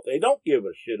the law? They don't give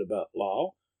a shit about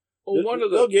law. Well,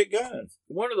 they'll get guns.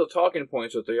 One of the talking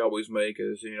points that they always make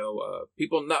is,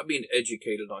 people not being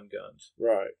educated on guns.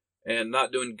 Right. And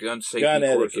not doing gun safety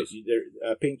courses. etiquette.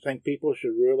 I think people should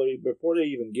really, before they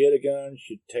even get a gun,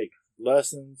 should take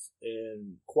lessons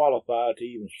and qualify to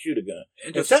even shoot a gun.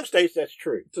 And in some states, that's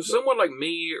true. To someone like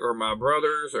me or my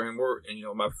brothers or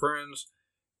my friends,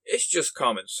 it's just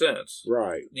common sense.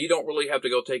 Right. You don't really have to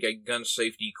go take a gun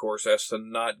safety course as to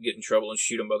not get in trouble and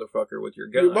shoot a motherfucker with your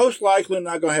gun. You're most likely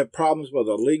not going to have problems with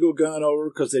a legal gun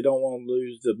owner because they don't want to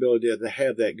lose the ability to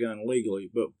have that gun legally.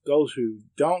 But those who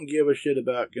don't give a shit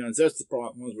about guns, that's the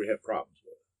ones we have problems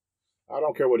with. I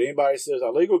don't care what anybody says. A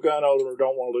legal gun owner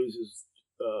don't want to lose his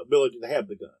ability to have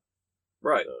the gun.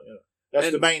 Right. So,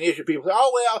 that's the main issue. People say,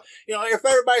 oh, well, if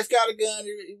everybody's got a gun,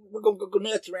 we're going to go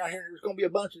nuts around here. There's going to be a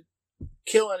bunch of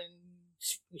killing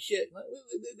and shit.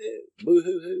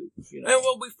 Boo-hoo-hoo. And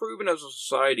well, we've proven as a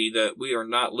society that we are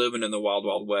not living in the Wild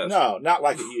Wild West. No, not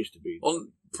like it used to be. Well,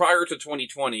 prior to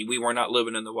 2020, we were not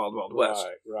living in the Wild Wild West.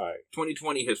 Right.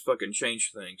 2020 has fucking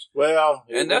changed things. Well,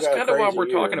 and that's kind of why we're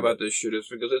talking about this shit, is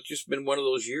because it's just been one of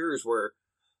those years where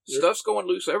stuff's going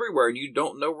loose everywhere and you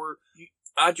don't know where.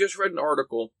 I just read an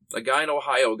article. A guy in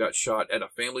Ohio got shot at a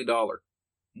Family Dollar.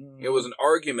 It was an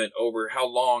argument over how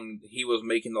long he was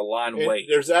making the line wait.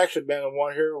 There's actually been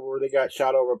one here where they got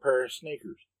shot over a pair of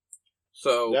sneakers.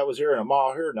 So that was here in a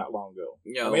mall here not long ago.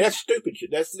 I mean, that's stupid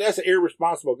shit. That's an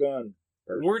irresponsible gun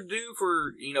person. We're due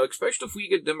for, especially if we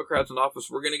get Democrats in office,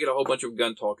 we're going to get a whole bunch of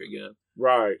gun talk again.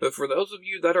 Right. But for those of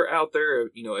you that are out there,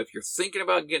 if you're thinking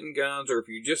about getting guns, or if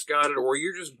you just got it, or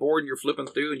you're just bored and you're flipping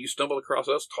through and you stumble across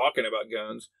us talking about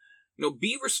guns,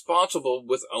 be responsible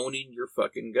with owning your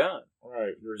fucking gun.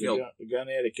 Right. There's a gun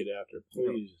etiquette out there.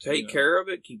 Please. Take care of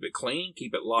it. Keep it clean.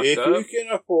 Keep it locked up. If you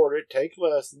can afford it, take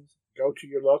lessons. Go to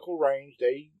your local range.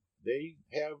 They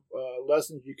have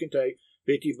lessons you can take,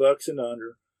 $50 and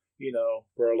under,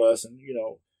 for a lesson,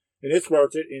 and it's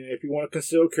worth it. And if you want to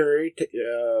conceal carry,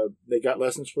 they got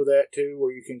lessons for that too,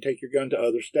 where you can take your gun to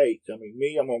other states. I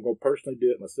mean, I'm going to go personally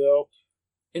do it myself.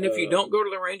 And if you don't go to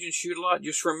the range and shoot a lot,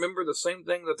 just remember the same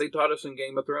thing that they taught us in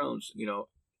Game of Thrones.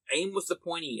 Aim with the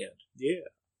pointy end. Yeah.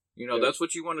 That's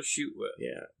what you want to shoot with.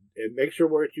 Yeah. And make sure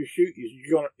what you shoot,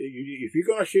 if you're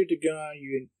going to shoot the gun,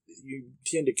 you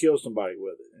tend to kill somebody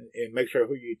with it. And make sure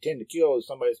who you tend to kill is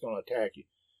somebody that's going to attack you.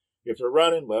 If they're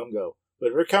running, let them go. But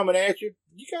if they're coming at you,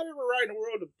 you got every right in the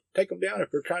world to take them down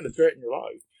if they're trying to threaten your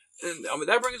life. And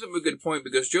that brings up a good point,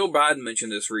 because Joe Biden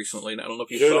mentioned this recently, and I don't know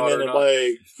if you saw it or not.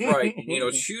 Shoot him in the leg.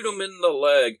 Right. Shoot them in the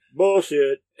leg.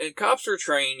 Bullshit. And cops are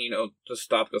trained, to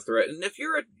stop the threat. And if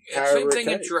you're same thing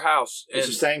at your house. It's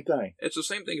the same thing. It's the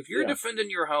same thing. If you're defending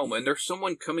your home and there's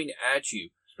someone coming at you.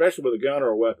 Especially with a gun or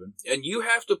a weapon. And you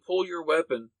have to pull your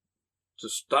weapon to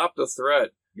stop the threat.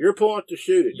 You're pulling to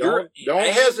shoot it. Don't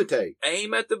hesitate.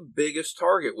 Aim at the biggest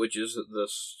target, which is the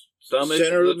stomach,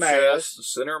 center of the chest, the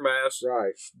center mass.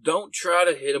 Right. Don't try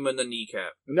to hit him in the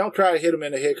kneecap. And don't try to hit him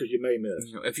in the head because you may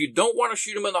miss. If you don't want to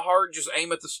shoot him in the heart, just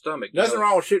aim at the stomach. Nothing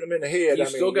wrong with shooting him in the head. You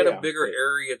still got a bigger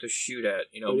area to shoot at,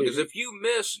 because if you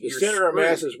miss, the center of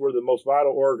mass is where the most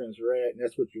vital organs are at, and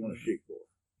that's what you want to shoot for.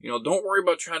 Don't worry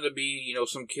about trying to be,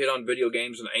 some kid on video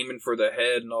games and aiming for the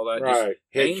head and all that. Right.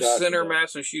 Just aim center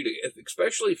mass and shoot it,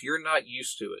 especially if you're not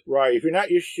used to it. Right. If you're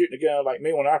not used to shooting a gun like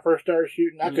me, when I first started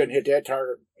shooting, I couldn't hit that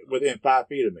target within 5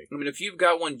 feet of me. I mean, if you've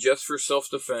got one just for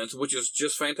self-defense, which is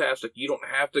just fantastic, you don't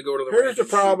have to go to the range. Here's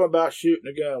the problem about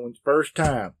shooting a gun. When the first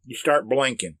time you start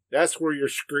blinking, that's where you're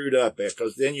screwed up at,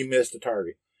 because then you miss the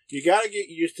target. You got to get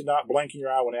used to not blinking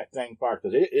your eye when that thing fires,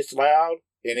 because it's loud.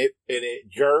 And it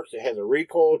jerks. It has a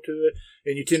recoil to it,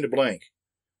 and you tend to blink.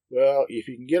 Well, if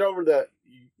you can get over that,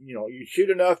 you shoot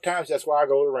enough times. That's why I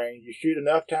go to the range. You shoot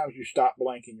enough times, you stop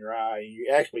blinking your eye, and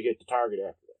you actually hit the target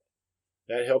after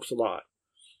that. That helps a lot.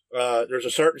 There's a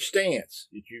certain stance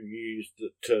that you use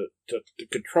to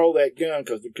control that gun,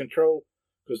 because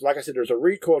like I said, there's a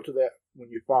recoil to that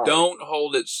when you fire. Don't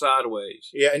hold it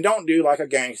sideways. Yeah, and don't do like a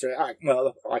gangster. I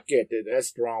get that.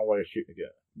 That's the wrong way of shooting a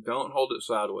gun. Don't hold it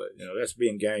sideways. That's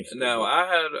being gangster. Now, I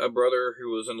had a brother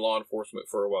who was in law enforcement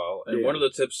for a while, and one of the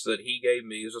tips that he gave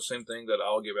me is the same thing that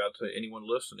I'll give out to anyone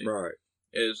listening. Right.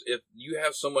 Is if you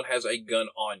have someone has a gun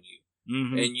on you,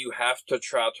 and you have to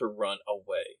try to run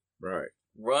away. Right.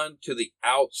 Run to the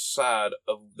outside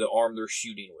of the arm they're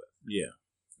shooting with. Yeah.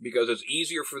 Because it's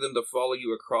easier for them to follow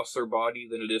you across their body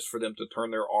than it is for them to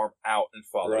turn their arm out and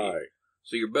follow you. Right.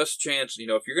 So your best chance,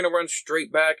 if you're going to run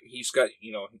straight back, he's got,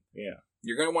 Yeah.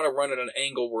 You're going to want to run at an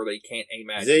angle where they can't aim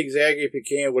at you. Zigzag if you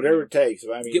can, whatever it takes.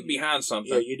 Get behind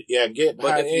something. Get behind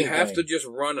But if anything. you have to just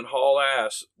run and haul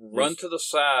ass, run to the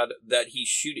side that he's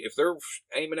shooting. If they're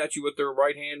aiming at you with their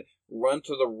right hand, run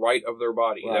to the right of their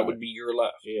body. Right. That would be your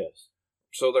left. Yes.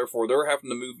 So therefore, they're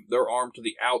having to move their arm to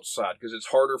the outside because it's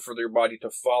harder for their body to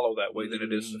follow that way than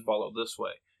it is to follow this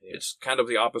way. Yeah. It's kind of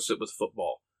the opposite with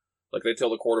football. Like they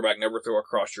tell the quarterback, never throw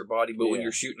across your body, but when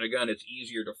you're shooting a gun, it's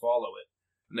easier to follow it.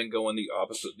 And then go in the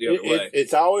other way.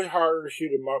 It's always harder to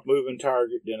shoot a moving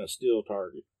target than a still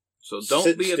target. So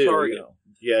don't be a target.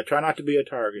 Yeah, try not to be a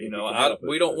target.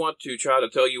 We don't want to try to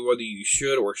tell you whether you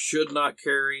should or should not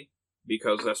carry,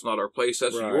 because that's not our place.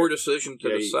 That's your decision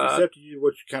to decide. It's up to you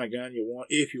what kind of gun you want,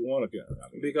 if you want a gun.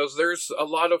 Because there's a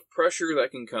lot of pressure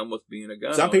that can come with being a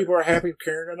gun Some owner. people are happy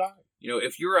carrying a knife.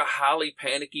 If you're a highly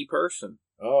panicky person,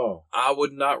 I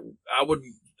would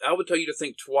tell you to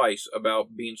think twice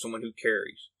about being someone who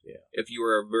carries. Yeah. If you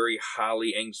are a very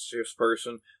highly anxious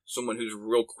person, someone who's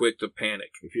real quick to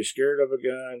panic. If you're scared of a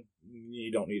gun,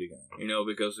 you don't need a gun.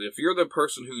 Because if you're the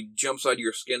person who jumps out of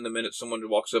your skin the minute someone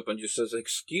walks up and just says,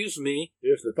 "Excuse me,"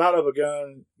 if the thought of a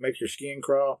gun makes your skin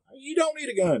crawl, you don't need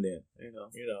a gun then.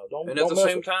 Don't. And at the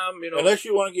same time, unless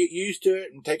you want to get used to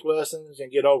it and take lessons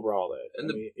and get over all that.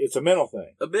 And it's a mental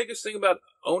thing. The biggest thing about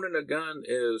owning a gun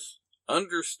is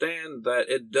understand that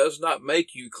it does not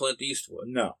make you Clint Eastwood.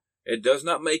 No. It does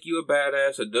not make you a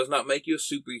badass. It does not make you a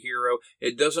superhero.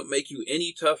 It doesn't make you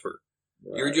any tougher.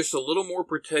 Right. You're just a little more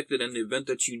protected in the event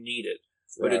that you need it.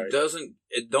 But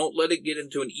don't let it get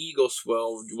into an ego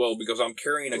swell. Well, because I'm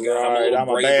carrying a gun, I'm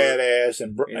a badass,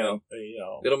 and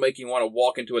it'll make you want to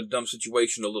walk into a dumb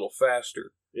situation a little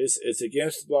faster. It's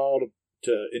against the law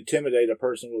to intimidate a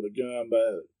person with a gun,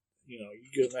 but you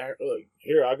go there. Look,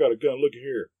 here, I got a gun. Look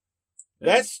here.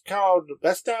 That's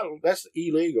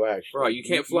illegal, actually. Right, you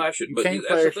can't flash it. But that's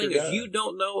the thing is, you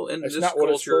don't know in this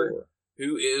culture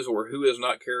who is or who is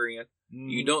not carrying.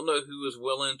 You don't know who is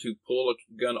willing to pull a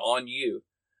gun on you.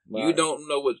 Right. You don't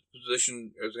know what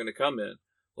position is going to come in.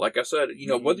 Like I said,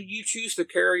 whether you choose to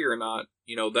carry or not,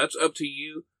 that's up to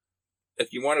you.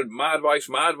 If you wanted my advice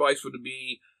would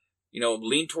be,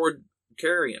 lean toward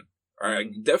carrying. All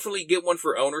right, definitely get one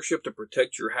for ownership to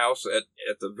protect your house at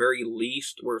the very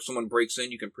least. Where if someone breaks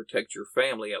in, you can protect your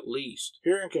family at least.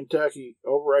 Here in Kentucky,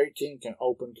 over 18 can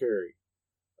open carry.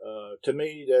 To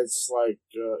me, that's like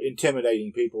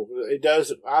intimidating people. It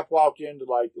does. I've walked into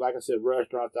like I said,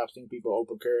 restaurants. I've seen people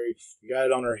open carry. You got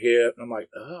it on their hip, and I'm like,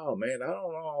 oh man, I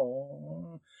don't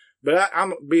know. But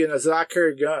I'm being as I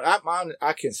carry a gun.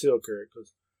 I can still carry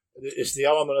because it's the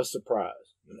element of surprise.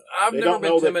 I've never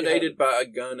been intimidated by a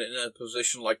gun in a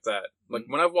position like that. Like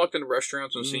when I've walked into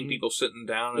restaurants and seen people sitting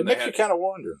down, and it makes you kind of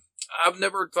wonder. I've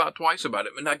never thought twice about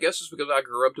it, and I guess it's because I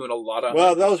grew up doing a lot of.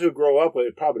 Well, those who grow up with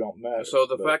it probably don't matter. So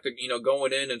the fact that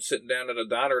going in and sitting down at a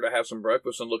diner to have some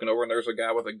breakfast and looking over and there's a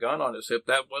guy with a gun on his hip,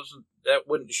 that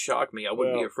wouldn't shock me. I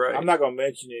wouldn't be afraid. I'm not going to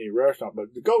mention any restaurant,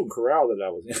 but the Golden Corral that I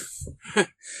was in,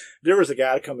 there was a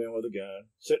guy come in with a gun,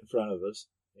 sit in front of us,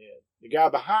 and the guy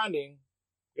behind him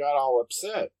got all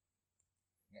upset.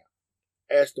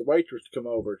 Asked the waitress to come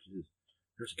over. She says,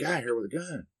 "There's a guy here with a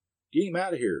gun. Get him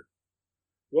out of here."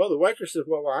 Well, the waitress says,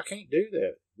 "Well, I can't do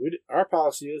that. Our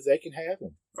policy is they can have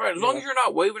them." Right, as long as you're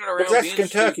not waving it around. But that's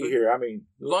Kentucky here. I mean,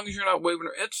 as long as you're not waving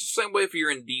it, it's the same way if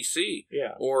you're in D.C.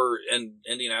 or in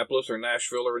Indianapolis or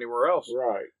Nashville or anywhere else.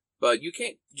 Right. But you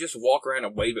can't just walk around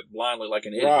and wave it blindly like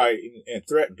an idiot. Right, and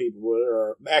threaten people with it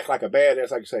or act like a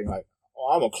badass, like saying like,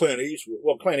 "Oh, I'm a Clint Eastwood."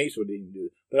 Well, Clint Eastwood didn't do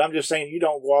it. But I'm just saying you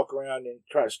don't walk around and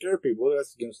try to scare people.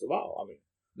 That's against the law. I mean,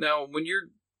 now, when you're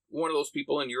one of those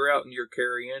people and you're out and you're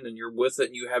carrying and you're with it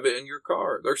and you have it in your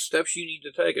car, there's steps you need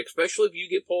to take, especially if you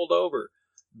get pulled over.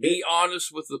 Be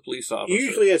honest with the police officer.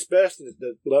 Usually it's best to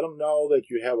let them know that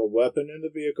you have a weapon in the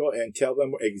vehicle and tell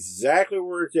them exactly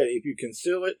where it's at. If you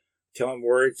conceal it, tell them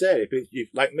where it's at. If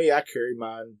like me, I carry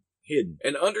mine hidden.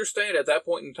 And understand at that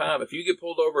point in time, if you get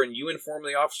pulled over and you inform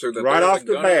the officer that right there's off a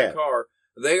gun in the car,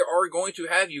 they are going to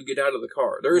have you get out of the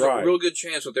car. There's a real good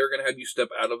chance that they're going to have you step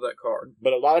out of that car.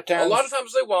 But a lot of times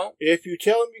they won't. If you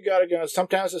tell them you got a gun,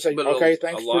 sometimes they say, "Okay,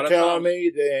 thanks for telling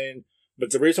me."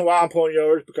 But the reason why I'm pulling you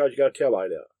over is because you got a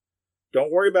taillight out.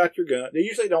 Don't worry about your gun. They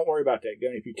usually don't worry about that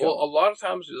gun if you tell them. A lot of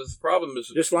times the problem is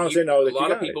just as long as they know that a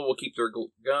lot of people will keep their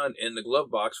gun in the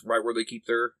glove box right where they keep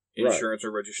their insurance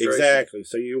or registration. Exactly.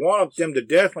 So you want them to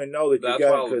definitely know that you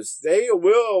got it, because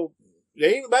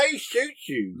they may shoot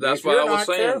you. That's why I was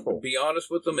saying, careful. Be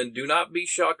honest with them and do not be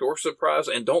shocked or surprised,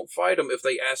 and don't fight them if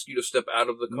they ask you to step out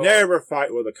of the car. Never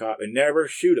fight with a cop and never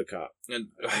shoot a cop. And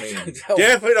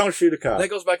definitely don't shoot a cop. That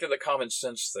goes back to the common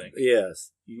sense thing.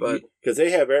 Yes. But because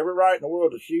they have every right in the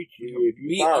world to shoot you if you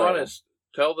be fire honest.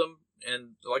 Them. Tell them,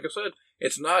 and like I said,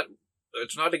 it's not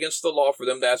against the law for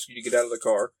them to ask you to get out of the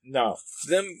car. No.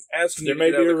 Them asking you to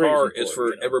get out of the car is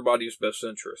for everybody's best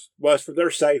interest. Well, it's for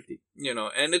their safety.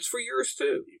 And it's for yours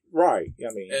too. Right.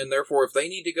 I mean. And therefore, if they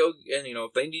need to go, and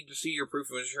if they need to see your proof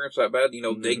of insurance that bad,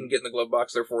 they can get in the glove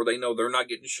box, therefore they know they're not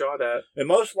getting shot at. And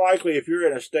most likely, if you're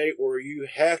in a state where you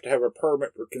have to have a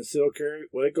permit for concealed carry,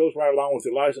 well, it goes right along with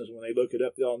your license. When they look it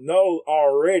up, they'll know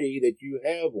already that you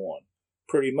have one.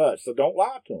 Pretty much. So don't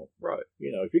lie to them. Right.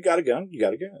 If you got a gun, you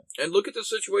got a gun. And look at the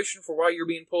situation for why you're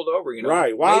being pulled over.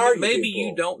 Right. Why maybe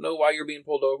you don't know why you're being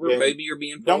pulled over. Yeah. Maybe you're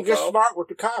being profiled. Don't get smart with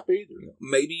the cop either.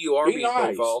 Maybe you are being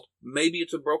profiled. Maybe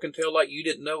it's a broken taillight you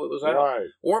didn't know it was out. Right.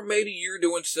 Or maybe you're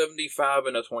doing 75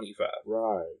 and a 25.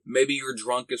 Right. Maybe you're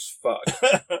drunk as fuck.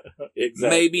 Exactly.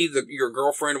 Maybe your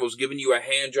girlfriend was giving you a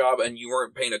hand job and you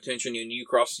weren't paying attention and you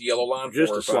crossed the yellow line just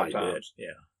 4 or 5 times. Bit.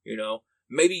 Yeah.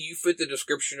 Maybe you fit the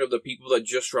description of the people that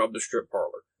just robbed the strip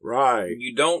parlor. Right.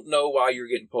 You don't know why you're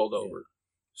getting pulled over.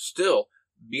 Still,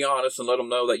 be honest and let them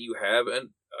know that you have a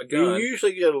gun. You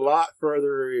usually get a lot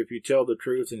further if you tell the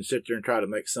truth and sit there and try to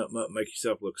make something up and make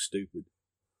yourself look stupid.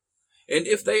 And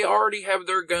if they already have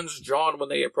their guns drawn when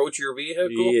they approach your vehicle,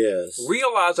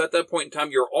 realize at that point in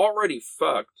time you're already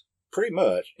fucked. Pretty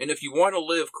much. And if you want to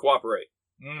live, cooperate.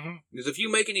 Mm-hmm. Because if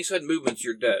you make any sudden movements,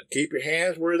 you're dead. Keep your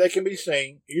hands where they can be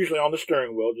seen, usually on the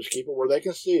steering wheel. Just keep it where they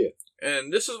can see it.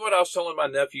 And this is what I was telling my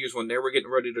nephews when they were getting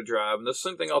ready to drive. And this is the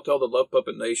same thing I'll tell the Love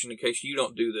Puppet Nation in case you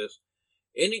don't do this.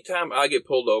 Anytime I get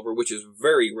pulled over, which is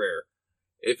very rare,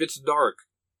 if it's dark,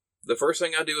 the first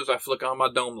thing I do is I flick on my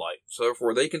dome light. So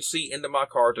therefore they can see into my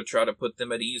car to try to put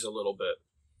them at ease a little bit.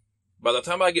 By the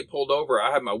time I get pulled over,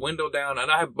 I have my window down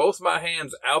and I have both my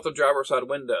hands out the driver's side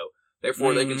window.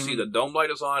 Therefore, they can see the dome light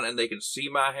is on and they can see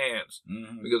my hands.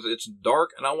 Mm-hmm. Because it's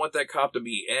dark and I want that cop to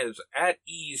be as at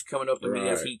ease coming up to me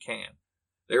as he can.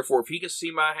 Therefore, if he can see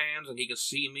my hands and he can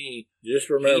see me, just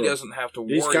remember, he doesn't have to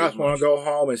worry. These cops want to go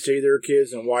home and see their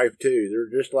kids and wife too.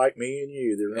 They're just like me and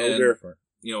you. They're no different.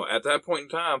 At that point in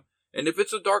time, and if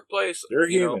it's a dark place, they're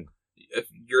human. If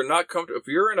you're not comfortable, if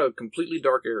you're in a completely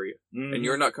dark area and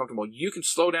you're not comfortable, you can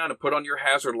slow down and put on your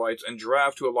hazard lights and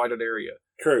drive to a lighted area.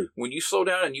 True. When you slow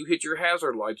down and you hit your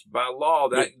hazard lights, by law,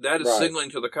 that is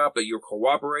signaling to the cop that you're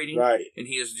cooperating, and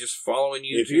he is just following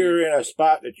you. If you're in a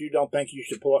spot that you don't think you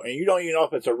should pull up, and you don't even know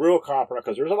if it's a real cop or not,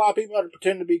 because there's a lot of people that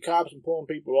pretend to be cops and pulling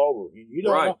people over. You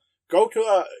don't know. Go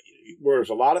to where there's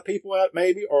a lot of people at,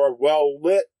 maybe, or well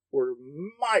lit, where there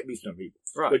might be some people.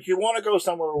 Right. But you want to go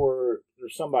somewhere where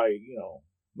there's somebody,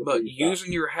 But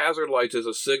using your hazard lights as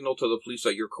a signal to the police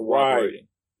that you're cooperating.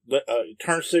 Right.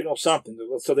 Turn signal something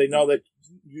so they know that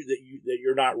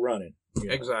you're not running.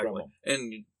 Exactly.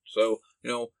 And so,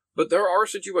 but there are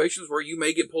situations where you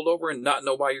may get pulled over and not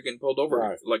know why you're getting pulled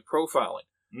over, like profiling.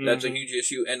 Mm-hmm. That's a huge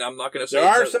issue, and I'm not going to say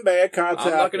there are some bad cops.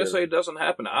 I'm not going to say it doesn't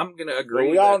happen. I'm going to agree.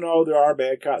 But we all know there are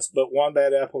bad cops, but one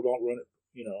bad apple don't run it.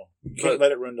 You can't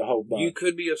let it run the whole bunch. You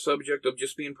could be a subject of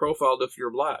just being profiled if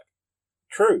you're black.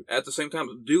 True. At the same time,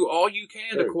 do all you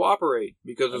can to cooperate,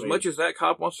 because as much as that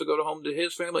cop wants to go home to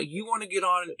his family, you want to get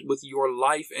on with your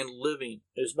life and living.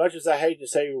 As much as I hate to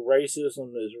say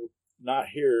racism is not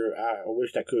here, I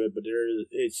wish I could, but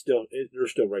there's still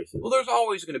racism. Well, there's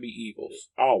always going to be evils.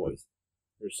 Always.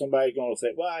 There's somebody going to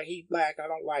say, well, he's black, I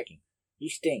don't like him. He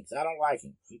stinks, I don't like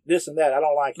him. This and that, I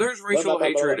don't like him. There's racial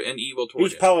hatred and evil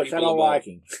towards him. He's Polish, I don't like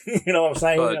him. You know what I'm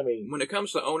saying? But when it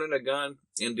comes to owning a gun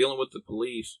and dealing with the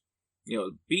police,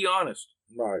 be honest.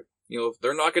 Right. If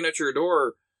they're knocking at your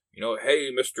door, hey,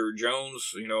 Mr.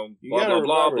 Jones, blah, blah,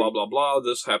 blah, blah, blah, blah,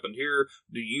 this happened here.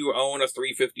 Do you own a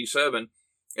 357?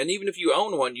 And even if you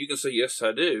own one, you can say, yes,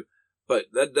 I do. But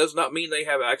that does not mean they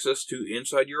have access to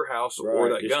inside your house or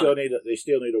that gun. They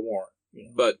still need a warrant.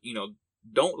 But,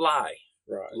 don't lie.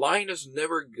 Right. Lying is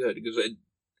never good because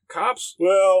cops.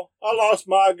 Well, I lost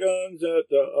my guns at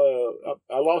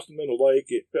I lost them in the lake.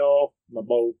 It fell off my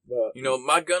boat.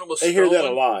 My gun was stolen. They hear that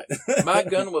a lot. My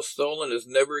gun was stolen is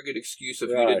never a good excuse if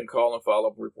you didn't call and file a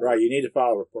report. Right, you need to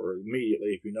file a report immediately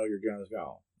if you know your gun is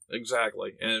gone.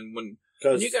 Exactly, and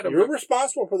because you're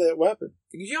responsible for that weapon.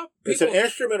 It's an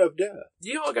instrument of death.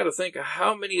 You all got to think of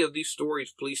how many of these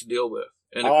stories police deal with,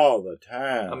 And all the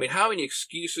time. I mean, how many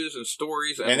excuses and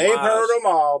stories and they've heard them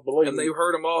all, believe me. And they've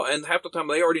heard them all, and half the time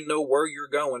they already know where you're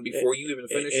going before you even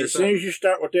finish your sentence. As soon as you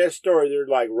start with that story, they're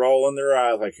like rolling their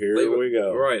eyes, like, here we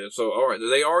go. Right, and so, all right,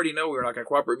 they already know we're not going to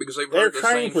cooperate because they're heard the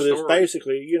same trained for this, story.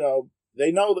 basically. You know,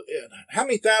 they know how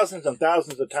many thousands and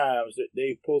thousands of times that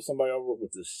they pull somebody over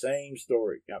with the same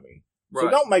story. I mean, so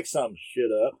don't make some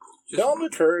shit up. Just tell them the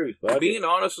truth. Being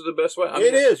honest is the best way.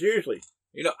 It is, usually.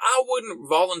 You know, I wouldn't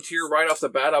volunteer right off the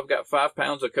bat. I've got 5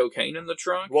 pounds of cocaine in the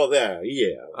trunk. Well,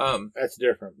 that's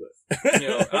different. But you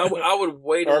know, I would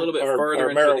wait a little bit further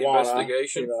into the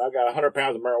investigation. You know, I've got 100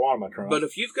 pounds of marijuana in my trunk. But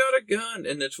if you've got a gun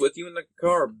and it's with you in the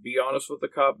car, be honest with the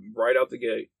cop right out the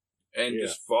gate, and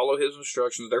just follow his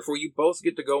instructions. Therefore, you both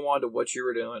get to go on to what you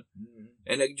were doing,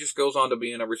 and it just goes on to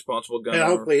being a responsible gun owner.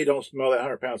 And hopefully, you don't smell that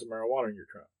 100 pounds of marijuana in your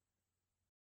trunk.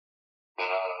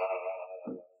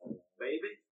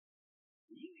 Baby.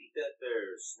 That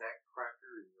there snack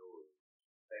cracker in your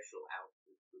special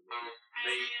outfit for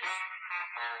me,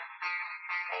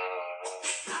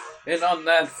 And on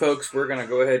that, folks, we're going to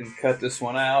go ahead and cut this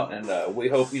one out. And we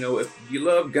hope, you know, if you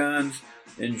love guns,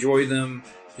 enjoy them,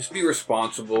 just be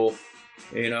responsible.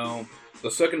 You know,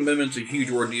 the Second Amendment's a huge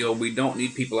ordeal. We don't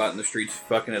need people out in the streets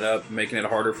fucking it up, making it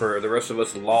harder for the rest of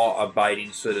us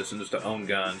law-abiding citizens to own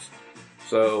guns.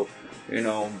 So, you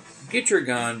know, get your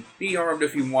gun, be armed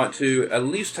if you want to, at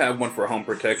least have one for home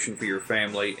protection for your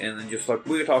family, and then just like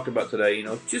we talked about today, you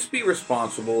know, just be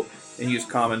responsible and use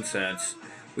common sense.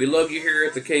 We love you here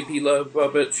at the KP Love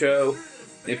Puppet Show.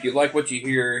 If you like what you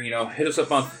hear, you know, hit us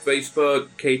up on Facebook,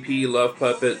 KP Love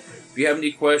Puppet. If you have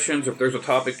any questions, or if there's a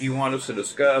topic you want us to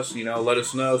discuss, you know, let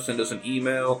us know. Send us an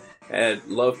email at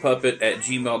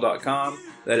lovepuppet@gmail.com.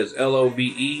 That is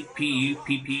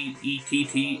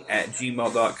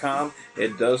LOVEPUPPETT@gmail.com.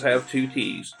 It does have 2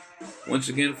 T's. Once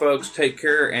again, folks, take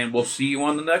care, and we'll see you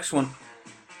on the next one.